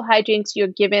High School Hijinks, you're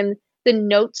given the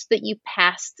notes that you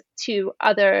passed to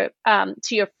to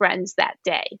your friends that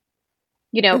day,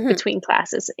 between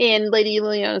classes. In Lady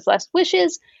Leona's Last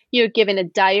Wishes, you're given a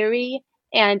diary,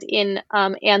 and in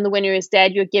And the Winner is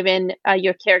Dead, you're given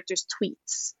your character's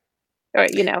tweets. Or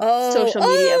social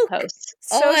media posts.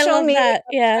 Social media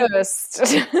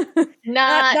posts.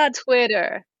 not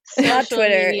Twitter. Not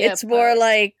Twitter. It's more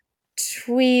like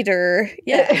Tweeter.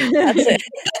 Yeah, that's it.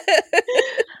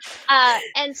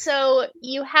 And so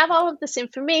you have all of this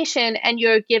information, and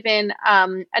you're given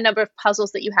a number of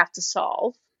puzzles that you have to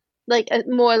solve,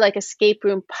 more like escape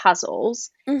room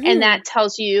puzzles, and that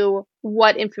tells you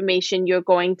what information you're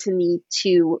going to need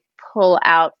to pull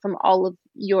out from all of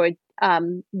your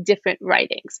different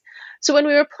writings. So when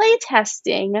we were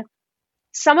playtesting,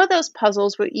 some of those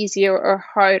puzzles were easier or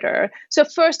harder. So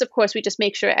first, of course, we just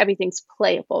make sure everything's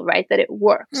playable, right? That it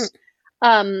works.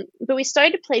 But we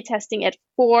started playtesting at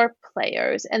 4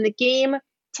 players, and the game,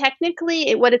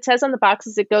 technically, what it says on the box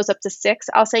is it goes up to 6.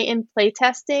 I'll say in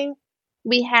playtesting,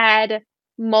 we had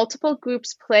multiple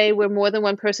groups play where more than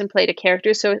one person played a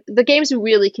character. So the games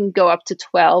really can go up to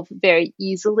 12 very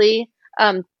easily.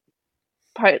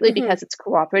 Partly because it's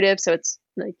cooperative, so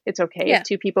it's okay if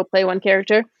 2 people play one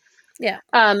character. Yeah.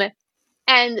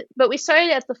 But we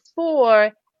started at the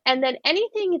 4, and then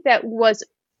anything that was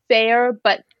fair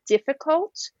but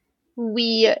difficult,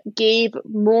 we gave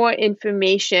more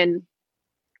information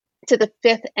to the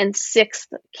 5th and 6th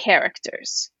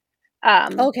characters.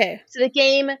 Okay. So the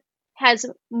game has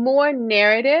more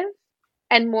narrative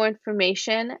and more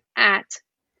information at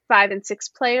 5 and 6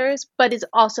 players, but is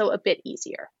also a bit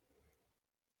easier.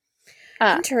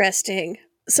 Interesting.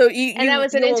 So that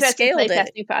was an interesting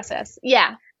playtesting process.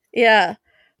 Yeah,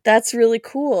 that's really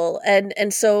cool.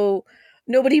 And so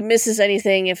nobody misses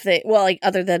anything if they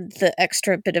other than the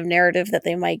extra bit of narrative that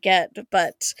they might get.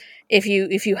 But if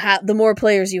you have the more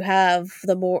players you have,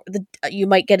 the more you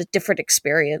might get a different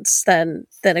experience than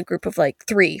a group of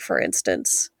 3, for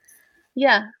instance.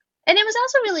 Yeah, and it was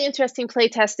also really interesting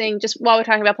playtesting. Just while we're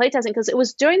talking about playtesting, because it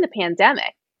was during the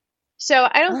pandemic, so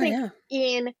I don't think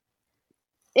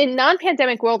in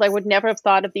non-pandemic world, I would never have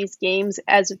thought of these games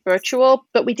as virtual,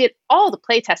 but we did all the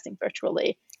playtesting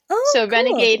virtually. So cool.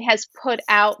 Renegade has put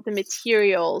out the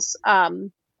materials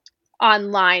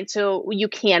online, so you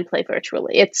can play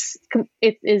virtually.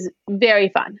 It is very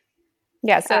fun.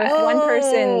 Yeah, so if one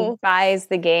person buys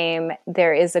the game,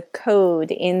 there is a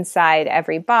code inside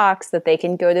every box that they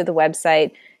can go to the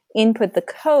website, input the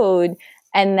code,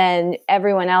 and then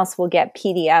everyone else will get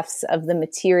PDFs of the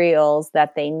materials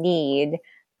that they need.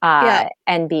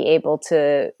 And be able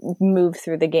to move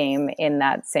through the game in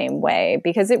that same way,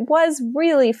 because it was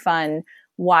really fun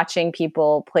watching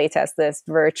people playtest this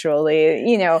virtually.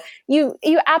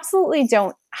 You absolutely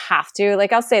don't have to.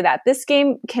 I'll say that this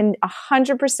game can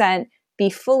 100% be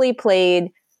fully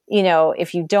played.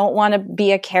 If you don't want to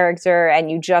be a character and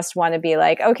you just want to be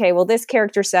okay, well, this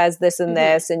character says this and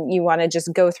this, and you want to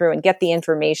just go through and get the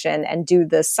information and do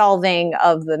the solving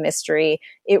of the mystery,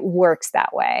 it works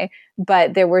that way.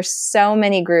 But there were so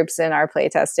many groups in our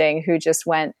playtesting who just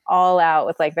went all out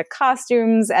with the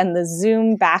costumes and the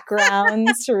Zoom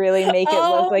backgrounds to really make it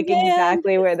look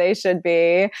exactly where they should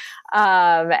be.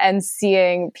 And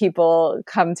seeing people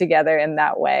come together in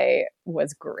that way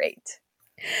was great.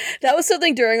 That was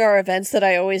something during our events that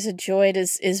I always enjoyed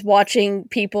is watching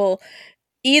people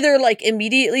either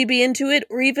immediately be into it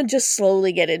or even just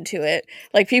slowly get into it.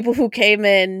 People who came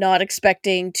in not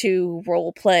expecting to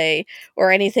role play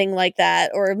or anything like that,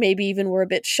 or maybe even were a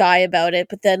bit shy about it,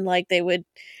 but then they would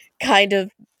kind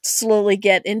of slowly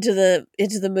get into the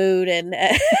mood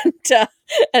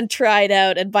and try it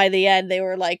out, and by the end they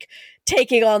were like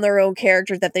taking on their own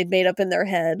character that they'd made up in their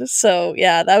head. So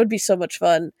yeah, that would be so much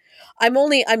fun.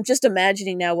 I'm just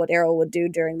imagining now what Errol would do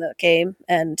during the game,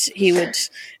 and he would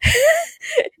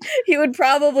he would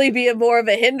probably be more of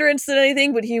a hindrance than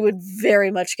anything, but he would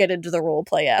very much get into the role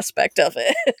play aspect of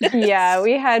it. Yeah, I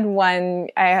had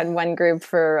one group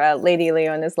for Lady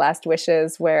Leona's Last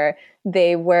Wishes where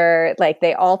they were like,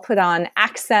 they all put on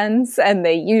accents and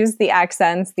they used the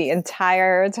accents the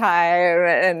entire time.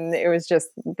 And it was just,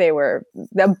 they were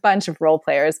a bunch of role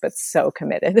players, but so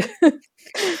committed.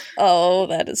 Oh,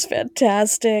 that is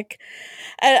fantastic.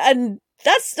 And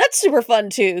that's super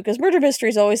fun too, because murder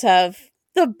mysteries always have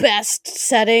the best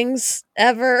settings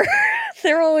ever.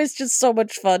 They're always just so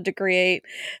much fun to create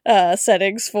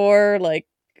settings for. Like,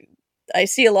 I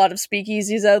see a lot of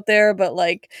speakeasies out there, but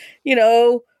like,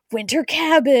 winter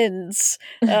cabins,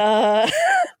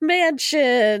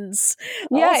 mansions.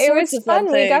 Yeah, it was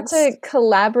fun. We got to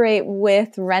collaborate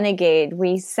with Renegade.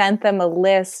 We sent them a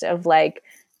list of like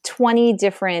 20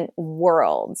 different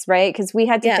worlds, right? Because we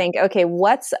had to think, okay,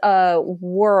 what's a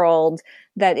world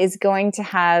that is going to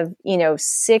have,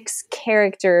 6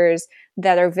 characters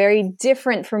that are very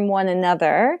different from one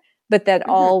another, but that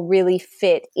all really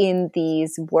fit in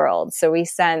these worlds. So we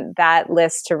sent that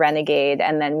list to Renegade,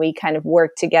 and then we kind of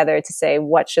worked together to say,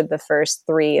 what should the first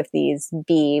 3 of these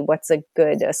be? What's a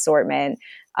good assortment?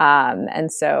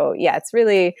 And so, yeah, it's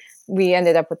really, we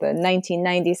ended up with a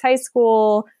 1990s high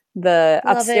school, the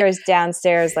Love upstairs,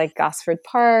 downstairs, like Gosford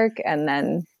Park, and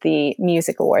then the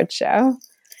music awards show.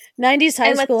 90s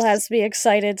high school has me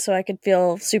excited, so I could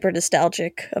feel super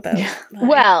nostalgic about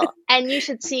Well, and you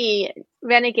should see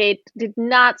Renegade did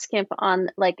not skimp on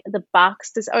like the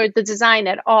box or the design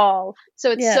at all.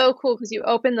 So it's so cool because you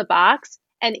open the box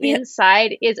and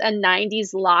inside is a 90s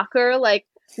locker, like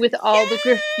with all the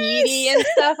graffiti and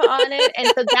stuff on it. And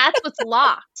so that's what's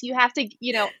locked. You have to,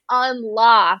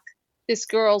 unlock this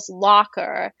girl's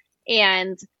locker.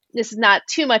 And this is not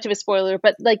too much of a spoiler,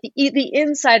 but like the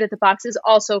inside of the box is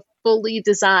also fully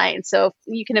designed. So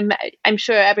you can I'm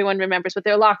sure everyone remembers what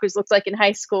their lockers looked like in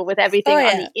high school with everything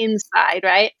on the inside,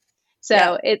 right?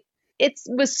 So it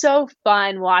was so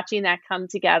fun watching that come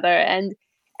together. And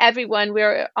everyone,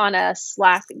 we're on a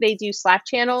Slack, they do Slack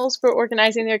channels for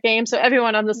organizing their games. So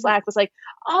everyone on the Slack was like,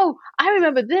 oh, I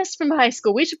remember this from high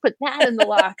school. We should put that in the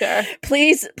locker.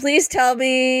 Please tell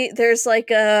me there's like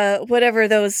whatever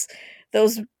those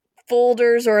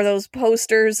folders or those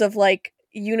posters of like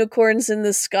unicorns in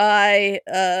the sky.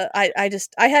 I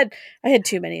had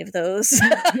too many of those.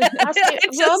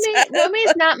 Romy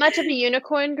is not much of a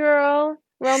unicorn girl.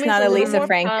 Romy's not a Lisa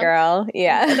Frank girl.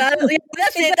 Yeah. That's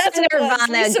it. That's a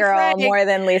Nirvana girl Frank. More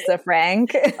than Lisa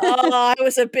Frank. Oh, I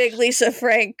was a big Lisa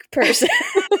Frank person.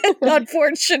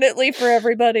 Unfortunately for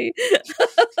everybody.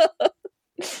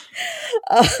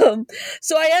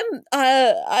 So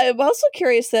I'm also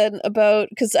curious then about,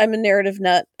 because I'm a narrative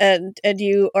nut and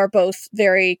you are both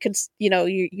very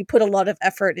you put a lot of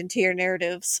effort into your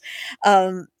narratives.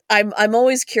 I'm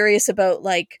always curious about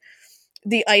like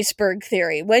the iceberg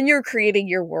theory when you're creating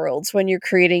your worlds, when you're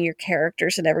creating your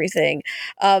characters and everything.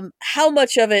 How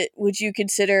much of it would you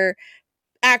consider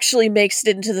actually makes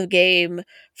it into the game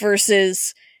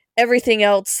versus everything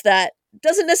else that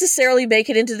doesn't necessarily make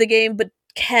it into the game but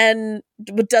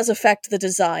does affect the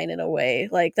design in a way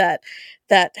like that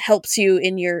helps you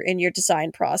in your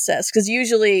design process? Because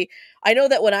usually I know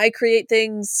that when I create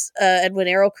things and when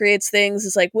Errol creates things,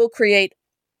 it's like we'll create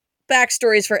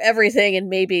backstories for everything and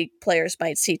maybe players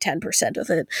might see 10% of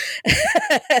it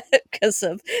because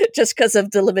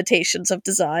of the limitations of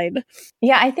design.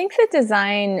 Yeah, I think the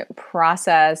design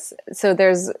process, so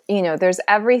there's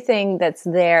everything that's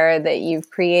there that you've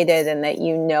created and that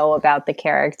you know about the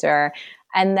character.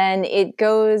 And then it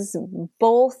goes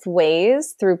both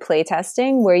ways through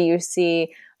playtesting where you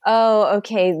see, oh,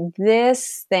 okay,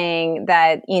 this thing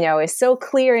that, is so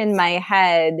clear in my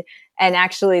head and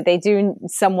actually they do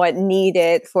somewhat need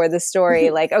it for the story.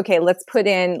 Like, okay, let's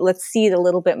seed a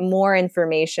little bit more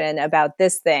information about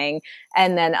this thing.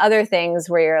 And then other things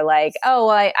where you're like, oh,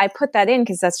 I put that in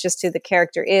because that's just who the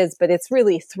character is, but it's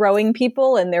really throwing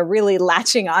people and they're really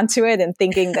latching onto it and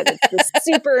thinking that it's this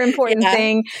super important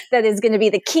thing that is going to be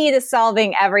the key to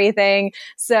solving everything.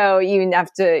 So you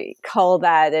have to cull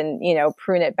that and,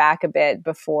 prune it back a bit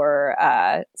before.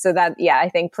 So that, I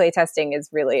think playtesting is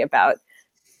really about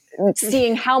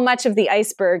seeing how much of the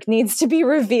iceberg needs to be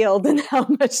revealed and how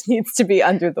much needs to be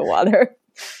under the water.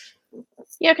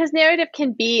 Yeah, because narrative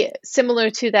can be similar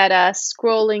to that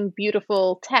scrolling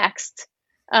beautiful text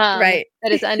Right.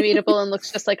 that is unreadable and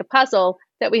looks just like a puzzle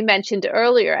that we mentioned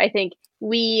earlier. I think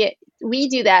we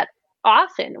do that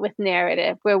often with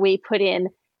narrative, where we put in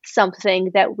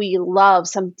something that we love,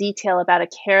 some detail about a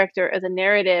character or the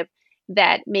narrative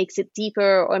that makes it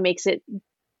deeper or makes it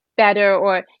better,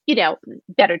 or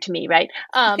better to me, right?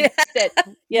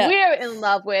 That we're in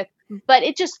love with, but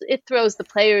it throws the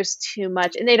players too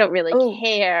much and they don't really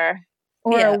care.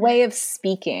 Or a way of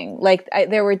speaking. Like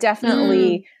there were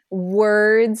definitely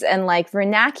words and like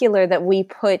vernacular that we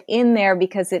put in there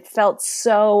because it felt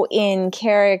so in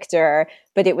character,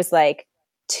 but it was like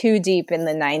too deep in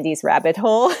the 90s rabbit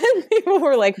hole. And people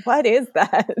were like, what is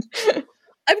that?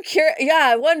 I'm curious. Yeah,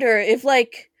 I wonder if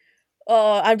like,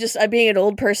 I'm being an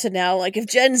old person now. Like, if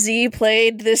Gen Z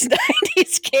played this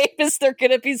 90s game, is there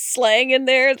gonna be slang in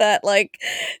there that like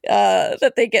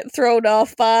that they get thrown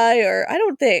off by? Or I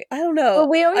don't know. Well,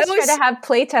 we always try to have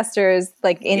playtesters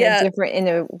like in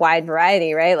a wide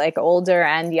variety, right? Like older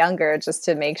and younger, just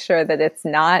to make sure that it's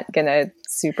not gonna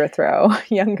super throw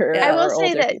younger or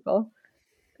older people.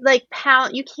 Like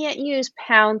pound, you can't use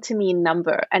pound to mean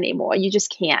number anymore. You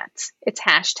just can't. It's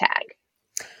hashtag.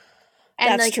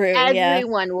 And that's true.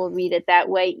 Everyone will read it that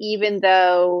way, even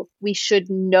though we should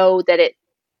know that it,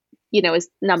 is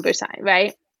number sign,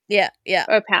 right? Yeah.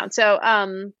 Or pound. So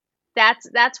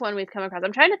that's one we've come across.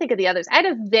 I'm trying to think of the others. I had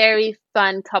a very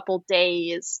fun couple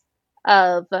days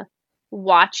of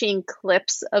watching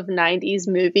clips of 90s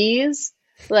movies.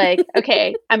 Like,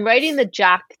 okay, I'm writing the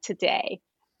jock today.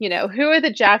 Who are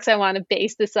the jocks I want to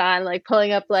base this on? Like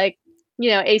pulling up like,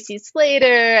 AC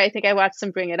Slater. I think I watched some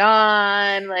Bring It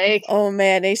On. Like, oh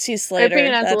man, AC Slater. Bring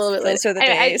It On's a little bit later. Those are the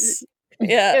days.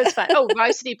 Yeah, it was fun. Oh,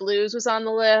 Varsity Blues was on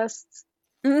the list.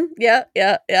 Mm-hmm. Yeah.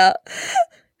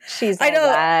 She's all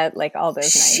that, like all those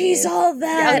 90s. She's all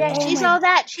that. Oh, yeah, she's all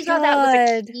that. She's all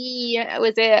that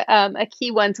was a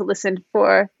key one to listen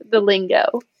for the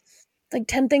lingo. Like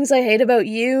 10 Things I Hate About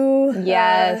You.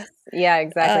 Yes. Yeah,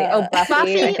 exactly.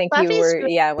 Buffy. I think Buffy's, you were,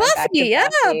 went Buffy, back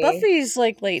to Buffy. Buffy's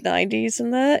like late 90s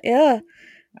and that, yeah.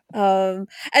 And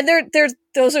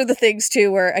those are the things too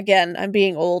where, again, I'm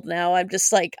being old now. I'm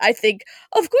just like, I think,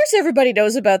 of course everybody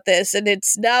knows about this. And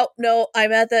it's now, no,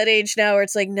 I'm at that age now where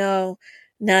it's like, no,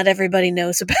 not everybody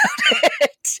knows about it.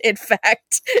 In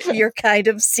fact, you're kind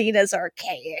of seen as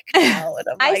archaic now. And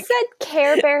I said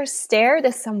Care Bear stare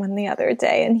to someone the other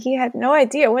day, and he had no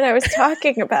idea what I was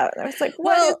talking about. And I was like,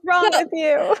 what is wrong with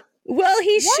you? Well,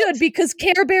 he should, because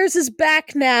Care Bears is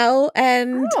back now,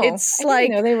 and it's I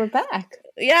didn't know they were back.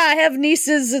 Yeah, I have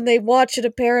nieces, and they watch it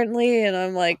apparently, and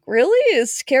I'm like, really?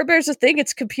 Is Care Bears a thing?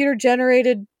 It's a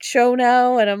computer-generated show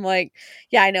now? And I'm like,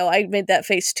 yeah, I know, I made that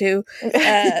face too.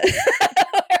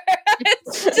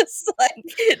 It's just like,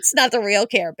 it's not the real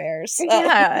Care Bears.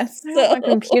 Yeah, it's not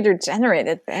computer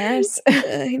generated bears.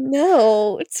 I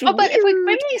know. It's but if we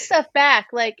bring these stuff back,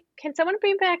 like, can someone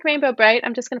bring back Rainbow Bright?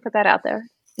 I'm just going to put that out there.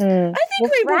 I think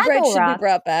Rainbow Bright should be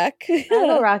brought back.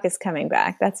 Fraggle Rock is coming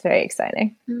back. That's very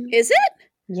exciting. Is it?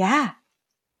 Yeah.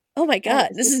 Oh my God.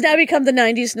 This has now become the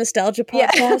 90s nostalgia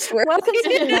podcast. Yeah. Welcome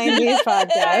to the 90s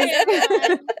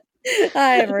podcast.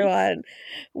 Hi, everyone.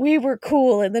 We were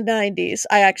cool in the 90s.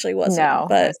 I actually wasn't. No,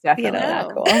 but definitely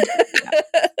not cool.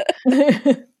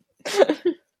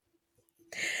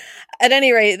 At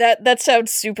any rate, that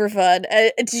sounds super fun.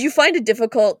 Did you find it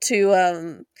difficult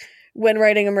to, when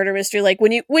writing a murder mystery, like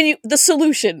when you the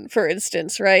solution, for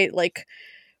instance, right? Like,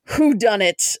 who done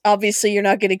it? Obviously, you're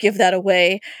not going to give that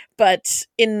away. But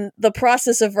in the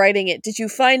process of writing it, did you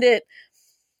find it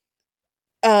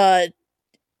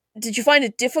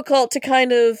difficult to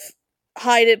kind of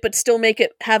hide it but still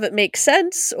have it make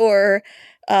sense? Or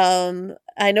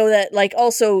I know that, like,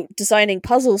 also designing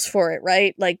puzzles for it,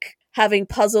 right? Like, having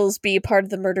puzzles be a part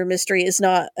of the murder mystery is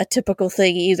not a typical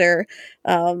thing either.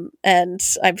 And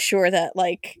I'm sure that,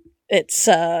 like,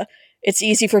 it's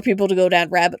easy for people to go down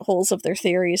rabbit holes of their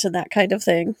theories and that kind of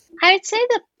thing. I'd say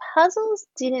the puzzles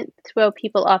didn't throw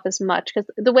people off as much, because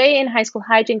the way in High School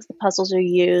Hijinks the puzzles are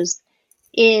used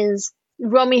is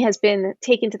Romy has been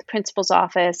taken to the principal's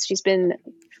office. She's been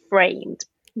framed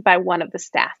by one of the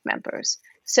staff members.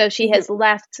 So she has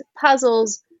left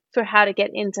puzzles for how to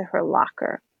get into her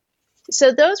locker.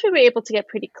 So those we were able to get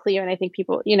pretty clear, and I think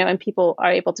people, and people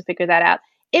are able to figure that out.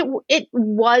 It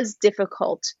was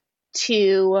difficult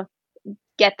to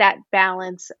get that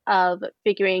balance of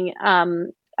figuring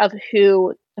of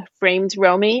who framed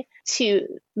Romy, to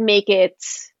make it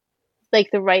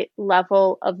like the right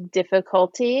level of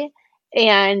difficulty.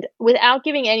 And without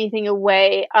giving anything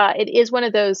away, it is one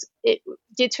of those, it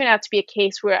did turn out to be a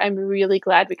case where I'm really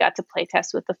glad we got to play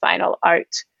test with the final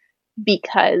art,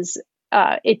 because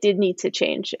it did need to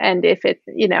change. And if it,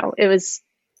 it was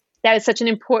that is such an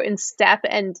important step,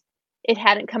 and it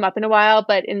hadn't come up in a while.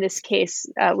 But in this case,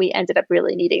 we ended up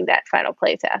really needing that final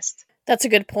play test. That's a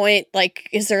good point. Like,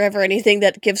 is there ever anything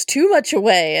that gives too much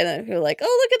away? And then you're like,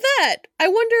 oh, look at that. I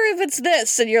wonder if it's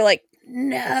this. And you're like,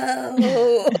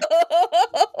 no.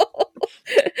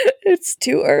 It's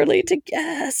too early to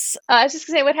guess. I was just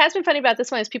going to say, what has been funny about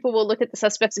this one is people will look at the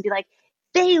suspects and be like,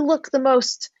 they look the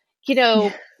most,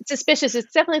 suspicious.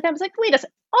 It's definitely them. It's like, wait a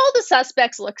second. All the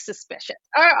suspects look suspicious.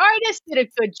 Our artist did a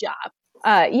good job.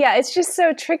 Yeah, it's just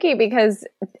so tricky because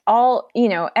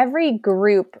every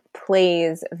group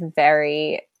plays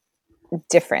very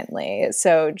differently.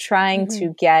 So trying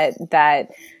to get that,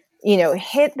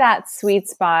 hit that sweet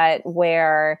spot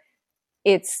where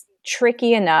it's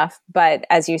tricky enough, but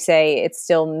as you say, it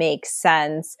still makes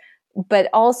sense. But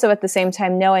also at the same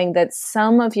time, knowing that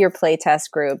some of your playtest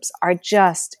groups are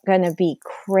just going to be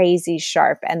crazy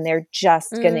sharp and they're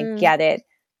just going to get it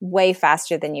way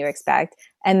faster than you expect.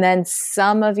 And then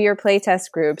some of your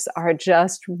playtest groups are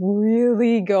just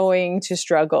really going to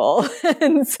struggle.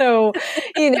 And so,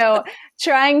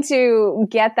 trying to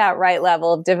get that right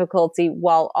level of difficulty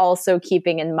while also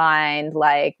keeping in mind,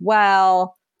 like,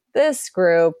 well, this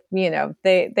group,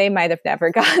 they might have never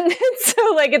gotten it.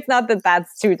 So like, it's not that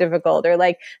that's too difficult, or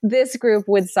like this group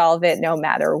would solve it no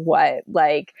matter what.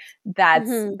 Like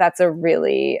that's a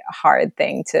really hard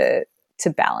thing to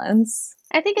balance.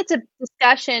 I think it's a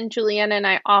discussion Juliana and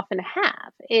I often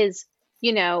have is,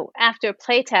 after a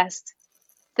playtest,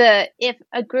 if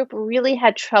a group really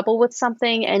had trouble with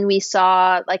something and we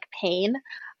saw like pain,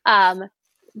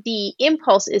 the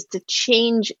impulse is to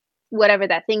change whatever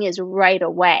that thing is right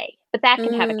away. But that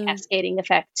can have a cascading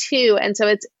effect too. And so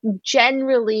it's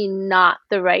generally not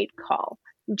the right call.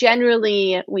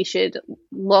 Generally, we should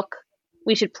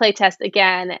playtest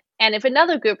again. And if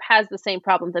another group has the same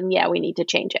problem, then yeah, we need to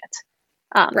change it.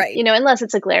 Right. Unless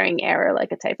it's a glaring error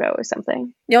like a typo or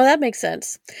something. No, that makes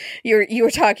sense. You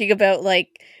were talking about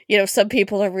like, some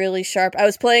people are really sharp. I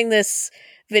was playing this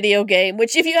video game,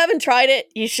 which if you haven't tried it,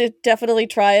 you should definitely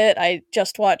try it. I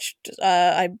just watched,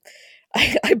 I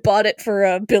bought it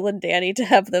for Bill and Danny to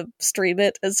have them stream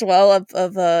it as well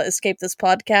of Escape This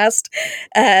Podcast.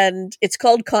 And it's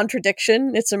called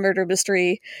Contradiction. It's a murder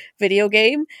mystery video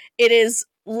game. It is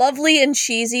lovely and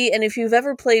cheesy, and if you've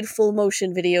ever played full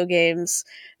motion video games,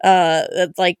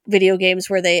 like video games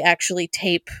where they actually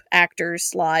tape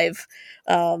actors live,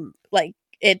 like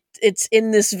it's in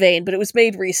this vein, but it was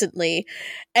made recently.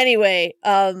 Anyway,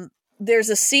 there's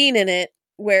a scene in it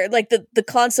where like the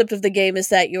concept of the game is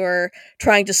that you're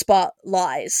trying to spot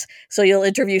lies. So you'll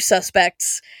interview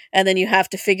suspects and then you have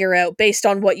to figure out based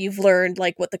on what you've learned,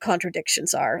 like what the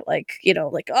contradictions are. Like,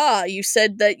 you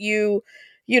said that you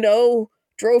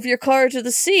drove your car to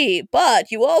the sea,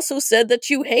 but you also said that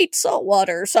you hate salt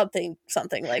water or something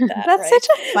like that. That's right? Such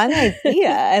a fun idea.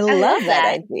 I love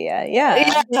that idea.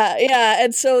 Yeah.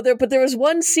 And so there was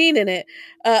one scene in it.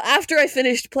 After I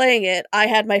finished playing it, I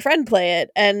had my friend play it,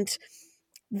 and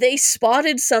they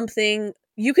spotted something.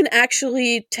 You can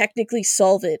actually technically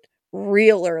solve it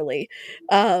real early,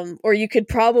 or you could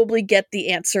probably get the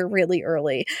answer really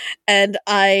early. And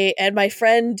my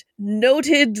friend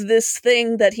noted this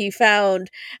thing that he found,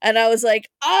 and I was like,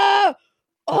 oh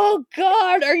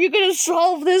God, are you gonna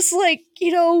solve this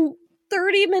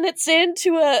 30 minutes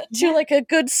into like a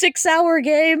good 6-hour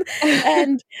game?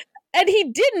 And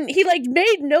he didn't. He like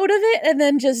made note of it and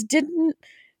then just didn't.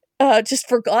 Just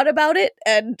forgot about it,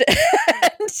 and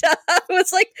I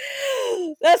was like,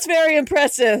 "That's very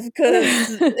impressive."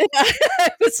 Because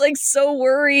I was like so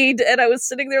worried, and I was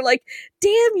sitting there like,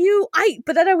 "Damn you!"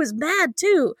 But then I was mad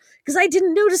too because I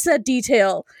didn't notice that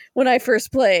detail when I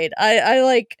first played.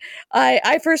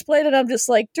 I first played it. I'm just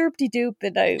like derp-de-doop,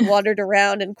 and I wandered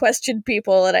around and questioned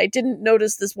people, and I didn't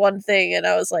notice this one thing, and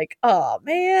I was like, "Oh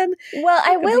man." Well,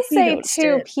 I will say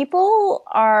too, people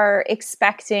are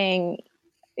expecting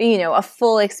a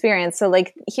full experience. So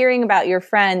like hearing about your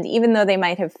friend, even though they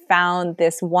might have found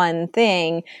this one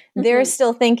thing, they're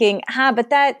still thinking, but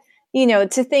that,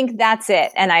 to think that's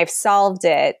it and I've solved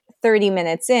it 30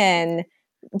 minutes in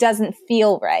doesn't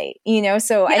feel right,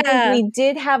 So I think we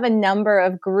did have a number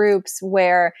of groups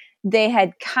where they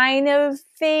had kind of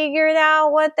figured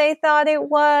out what they thought it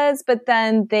was, but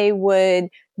then they would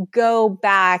go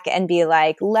back and be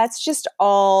like, let's just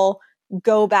all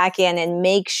go back in and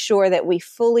make sure that we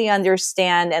fully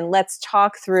understand, and let's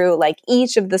talk through like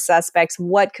each of the suspects,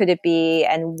 what could it be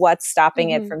and what's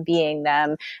stopping it from being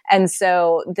them. And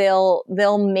so they'll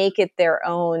make it their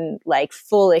own like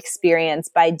full experience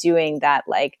by doing that,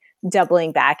 like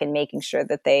doubling back and making sure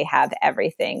that they have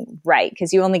everything right,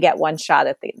 because you only get one shot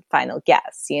at the final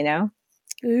guess,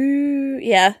 Ooh,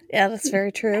 yeah, that's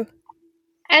very true.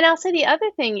 And I'll say the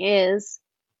other thing is,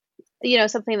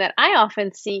 something that I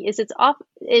often see is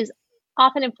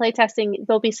often in playtesting,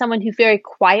 there'll be someone who very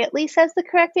quietly says the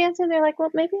correct answer. They're like, well,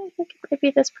 maybe I think it might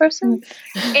be this person.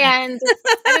 And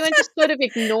everyone just sort of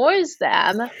ignores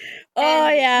them. Oh,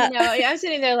 and, yeah. I'm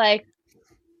sitting there like,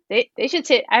 they should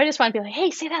say, I just want to be like, hey,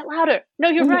 say that louder. No,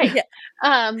 you're right.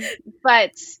 Yeah.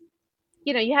 But,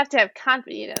 you have to have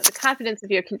the confidence of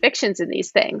your convictions in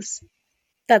these things.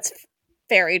 That's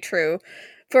very true.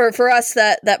 For us,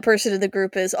 that person in the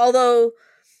group is, although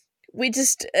we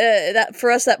just that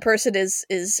for us, that person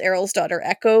is Errol's daughter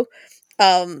Echo,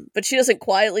 but she doesn't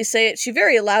quietly say it. She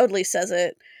very loudly says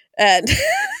it, and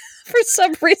for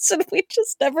some reason we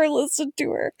just never listened to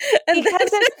her. And because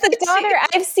it's the daughter.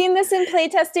 I've seen this in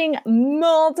playtesting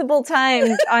multiple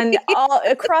times on all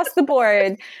across the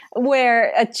board,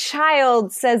 where a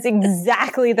child says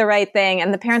exactly the right thing,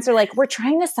 and the parents are like, "We're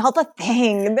trying to solve a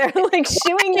thing." They're like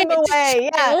shooing them away.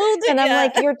 Yeah, and I'm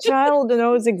like, "Your child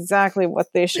knows exactly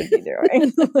what they should be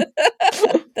doing."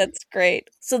 That's great.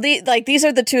 So these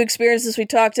are the two experiences we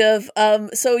talked of.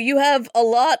 So you have a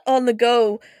lot on the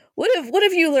go. What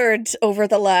have you learned over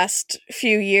the last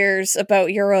few years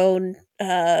about your own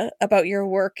about your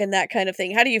work and that kind of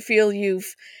thing? How do you feel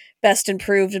you've best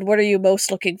improved, and what are you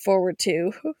most looking forward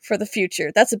to for the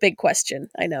future? That's a big question,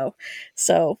 I know.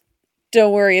 So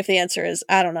don't worry if the answer is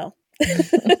I don't know.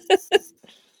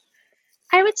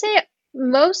 I would say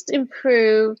most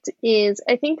improved is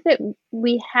I think that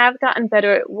we have gotten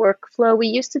better at workflow. We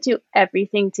used to do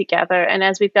everything together, and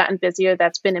as we've gotten busier,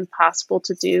 that's been impossible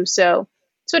to do. So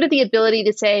sort of the ability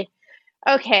to say,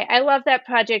 okay, I love that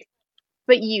project,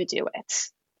 but you do it,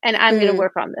 and I'm going to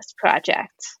work on this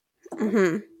project.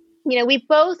 Mm-hmm. We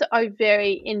both are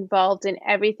very involved in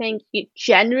everything.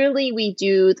 Generally, we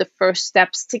do the first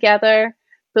steps together,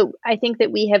 but I think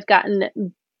that we have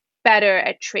gotten better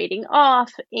at trading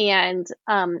off and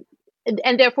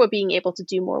therefore being able to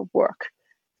do more work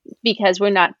because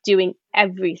we're not doing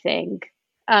everything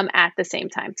at the same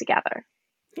time together.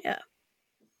 Yeah.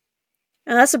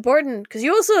 And that's important because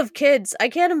you also have kids. I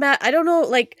can't imagine. I don't know.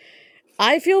 Like,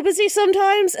 I feel busy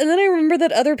sometimes, and then I remember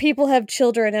that other people have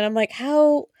children, and I'm like,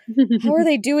 how are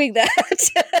they doing that?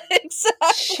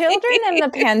 Exactly. Children in the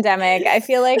pandemic. I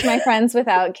feel like my friends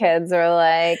without kids are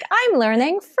like, I'm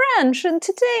learning French, and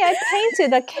today I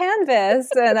painted a canvas,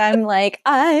 and I'm like,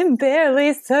 I'm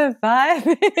barely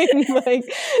surviving, like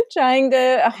trying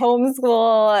to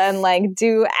homeschool and like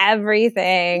do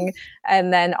everything,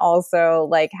 and then also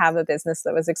like have a business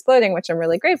that was exploding, which I'm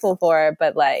really grateful for,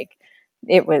 but like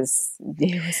it was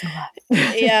a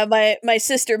lot. Yeah, my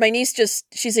sister, my niece,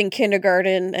 she's in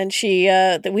kindergarten, and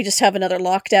we just have another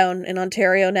lockdown in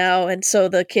Ontario now, and so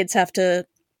the kids have to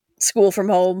school from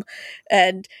home,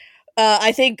 and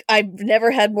I think I've never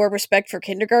had more respect for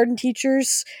kindergarten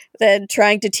teachers than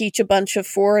trying to teach a bunch of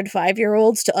 4 and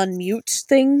 5-year-olds to unmute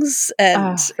things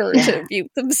to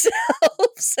mute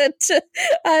themselves. And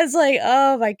I was like,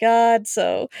 oh my God.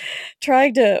 So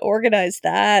trying to organize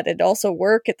that and also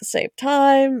work at the same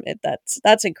time,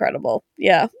 that's incredible.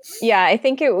 Yeah. Yeah, I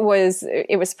think it was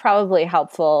probably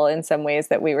helpful in some ways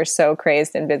that we were so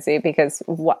crazed and busy because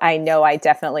I know I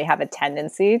definitely have a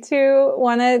tendency to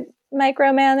want to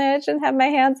micromanage and have my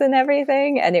hands in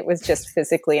everything, and it was just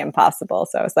physically impossible.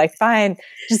 So I was like, fine,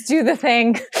 just do the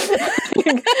thing.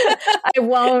 I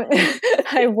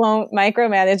won't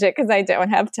micromanage it because I don't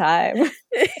have time.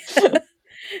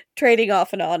 Trading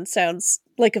off and on sounds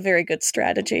like a very good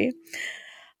strategy.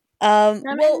 And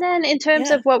then in terms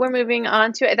of what we're moving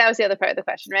on to, that was the other part of the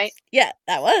question, right? Yeah,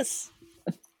 that was.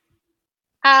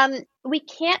 We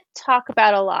can't talk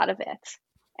about a lot of it,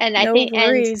 and I think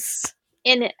worries.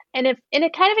 And in a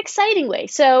kind of exciting way.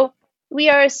 So we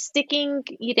are sticking.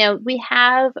 We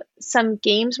have some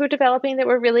games we're developing that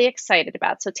we're really excited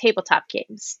about. So tabletop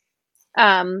games,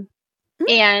 and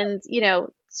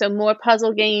so more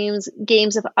puzzle games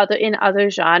of other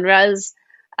genres.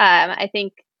 I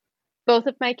think both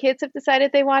of my kids have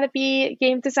decided they want to be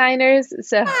game designers.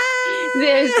 So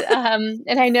there's,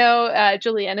 and I know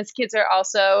Juliana's kids are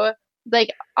also, like,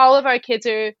 all of our kids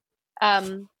are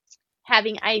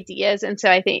having ideas. And so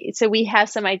I think, we have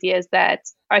some ideas that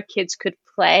our kids could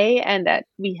play and that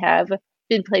we have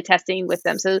been play testing with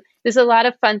them. So there's a lot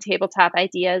of fun tabletop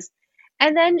ideas.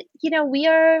 And then, we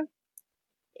are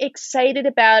excited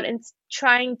about and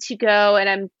trying to go, and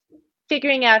I'm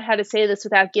figuring out how to say this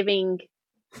without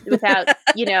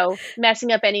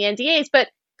messing up any NDAs, but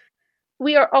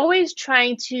we are always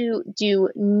trying to do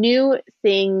new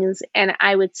things, and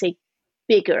I would say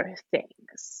bigger things.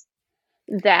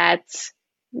 That's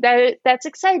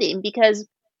exciting because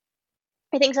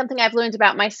I think something I've learned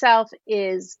about myself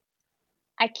is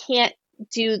I can't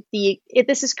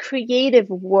this is creative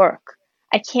work.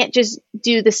 I can't just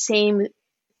do the same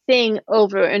thing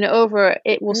over and over.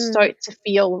 It will start to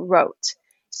feel rote.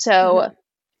 So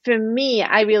for me,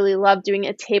 I really love doing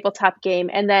a tabletop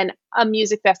game and then a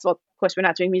music festival. Of course, we're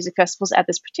not doing music festivals at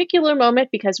this particular moment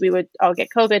because we would all get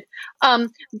COVID.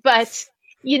 But,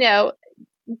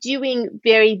 doing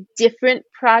very different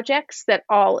projects that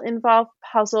all involve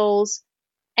puzzles,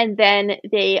 and then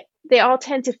they all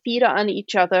tend to feed on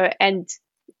each other, and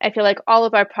I feel like all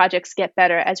of our projects get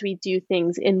better as we do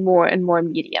things in more and more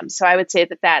mediums. So I would say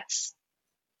that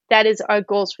is our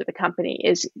goals for the company,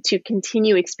 is to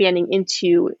continue expanding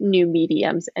into new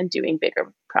mediums and doing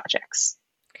bigger projects.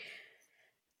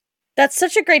 That's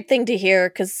such a great thing to hear,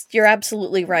 because you're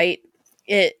absolutely right.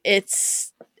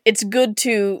 It's good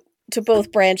to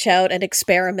both branch out and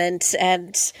experiment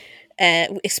and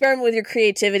experiment with your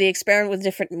creativity, experiment with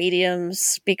different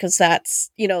mediums, because that's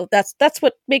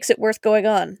what makes it worth going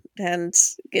on and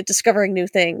discovering new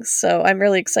things. So I'm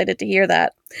really excited to hear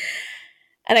that.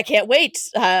 And I can't wait.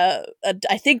 I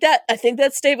think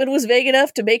that statement was vague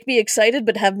enough to make me excited,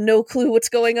 but have no clue what's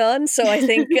going on. So I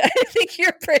think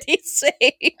you're pretty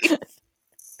safe.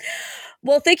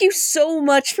 Well, thank you so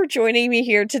much for joining me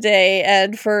here today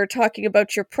and for talking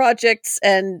about your projects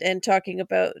and talking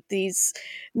about these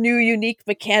new unique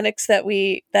mechanics that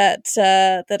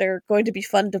are going to be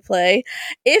fun to play.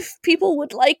 If people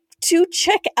would like to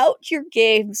check out your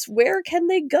games, where can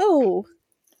they go?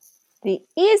 The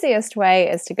easiest way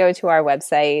is to go to our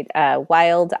website,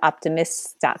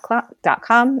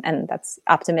 wildoptimists.com, and that's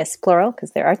optimists plural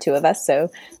because there are two of us. So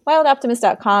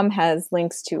wildoptimist.com has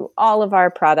links to all of our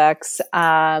products.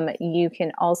 You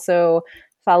can also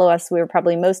follow us. We're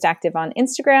probably most active on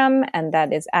Instagram, and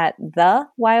that is at The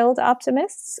Wild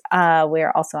Optimists.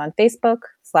 We're also on Facebook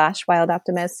 /Wild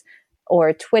Optimists,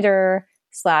 or Twitter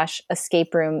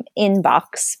 /Escape Room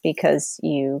Inbox, because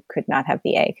you could not have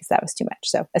the A because that was too much.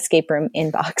 So Escape Room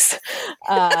Inbox.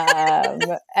 And,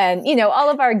 all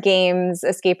of our games,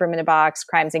 Escape Room in a Box,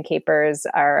 Crimes and Capers,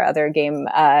 our other game,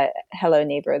 Hello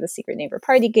Neighbor, the Secret Neighbor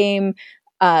Party game.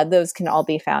 Those can all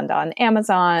be found on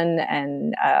Amazon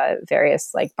and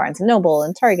various like Barnes & Noble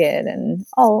and Target and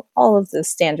all of the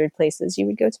standard places you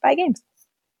would go to buy games.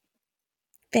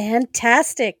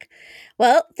 Fantastic.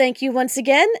 Well, thank you once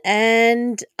again,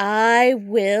 and I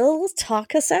will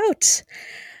talk us out.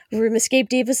 Room Escape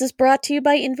Divas is brought to you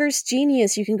by Inverse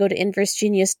Genius. You can go to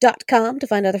inversegenius.com to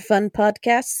find other fun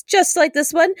podcasts just like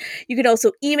this one. You can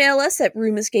also email us at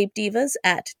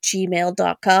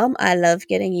roomescapedivas@gmail.com. I love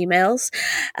getting emails.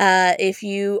 If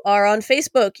you are on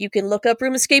Facebook, you can look up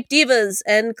Room Escape Divas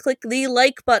and click the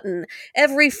like button.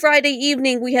 Every Friday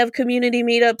evening, we have community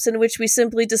meetups in which we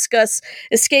simply discuss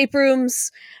escape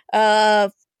rooms,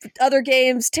 other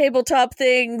games, tabletop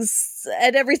things,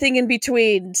 and everything in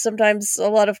between. Sometimes a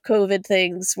lot of COVID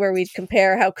things where we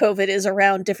compare how COVID is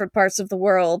around different parts of the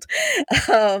world.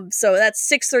 So that's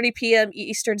 6:30 p.m.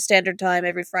 Eastern Standard Time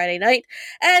every Friday night.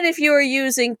 And if you are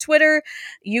using Twitter,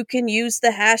 you can use the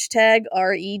hashtag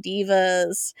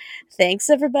REDivas. Thanks,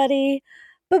 everybody.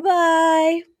 Bye-bye.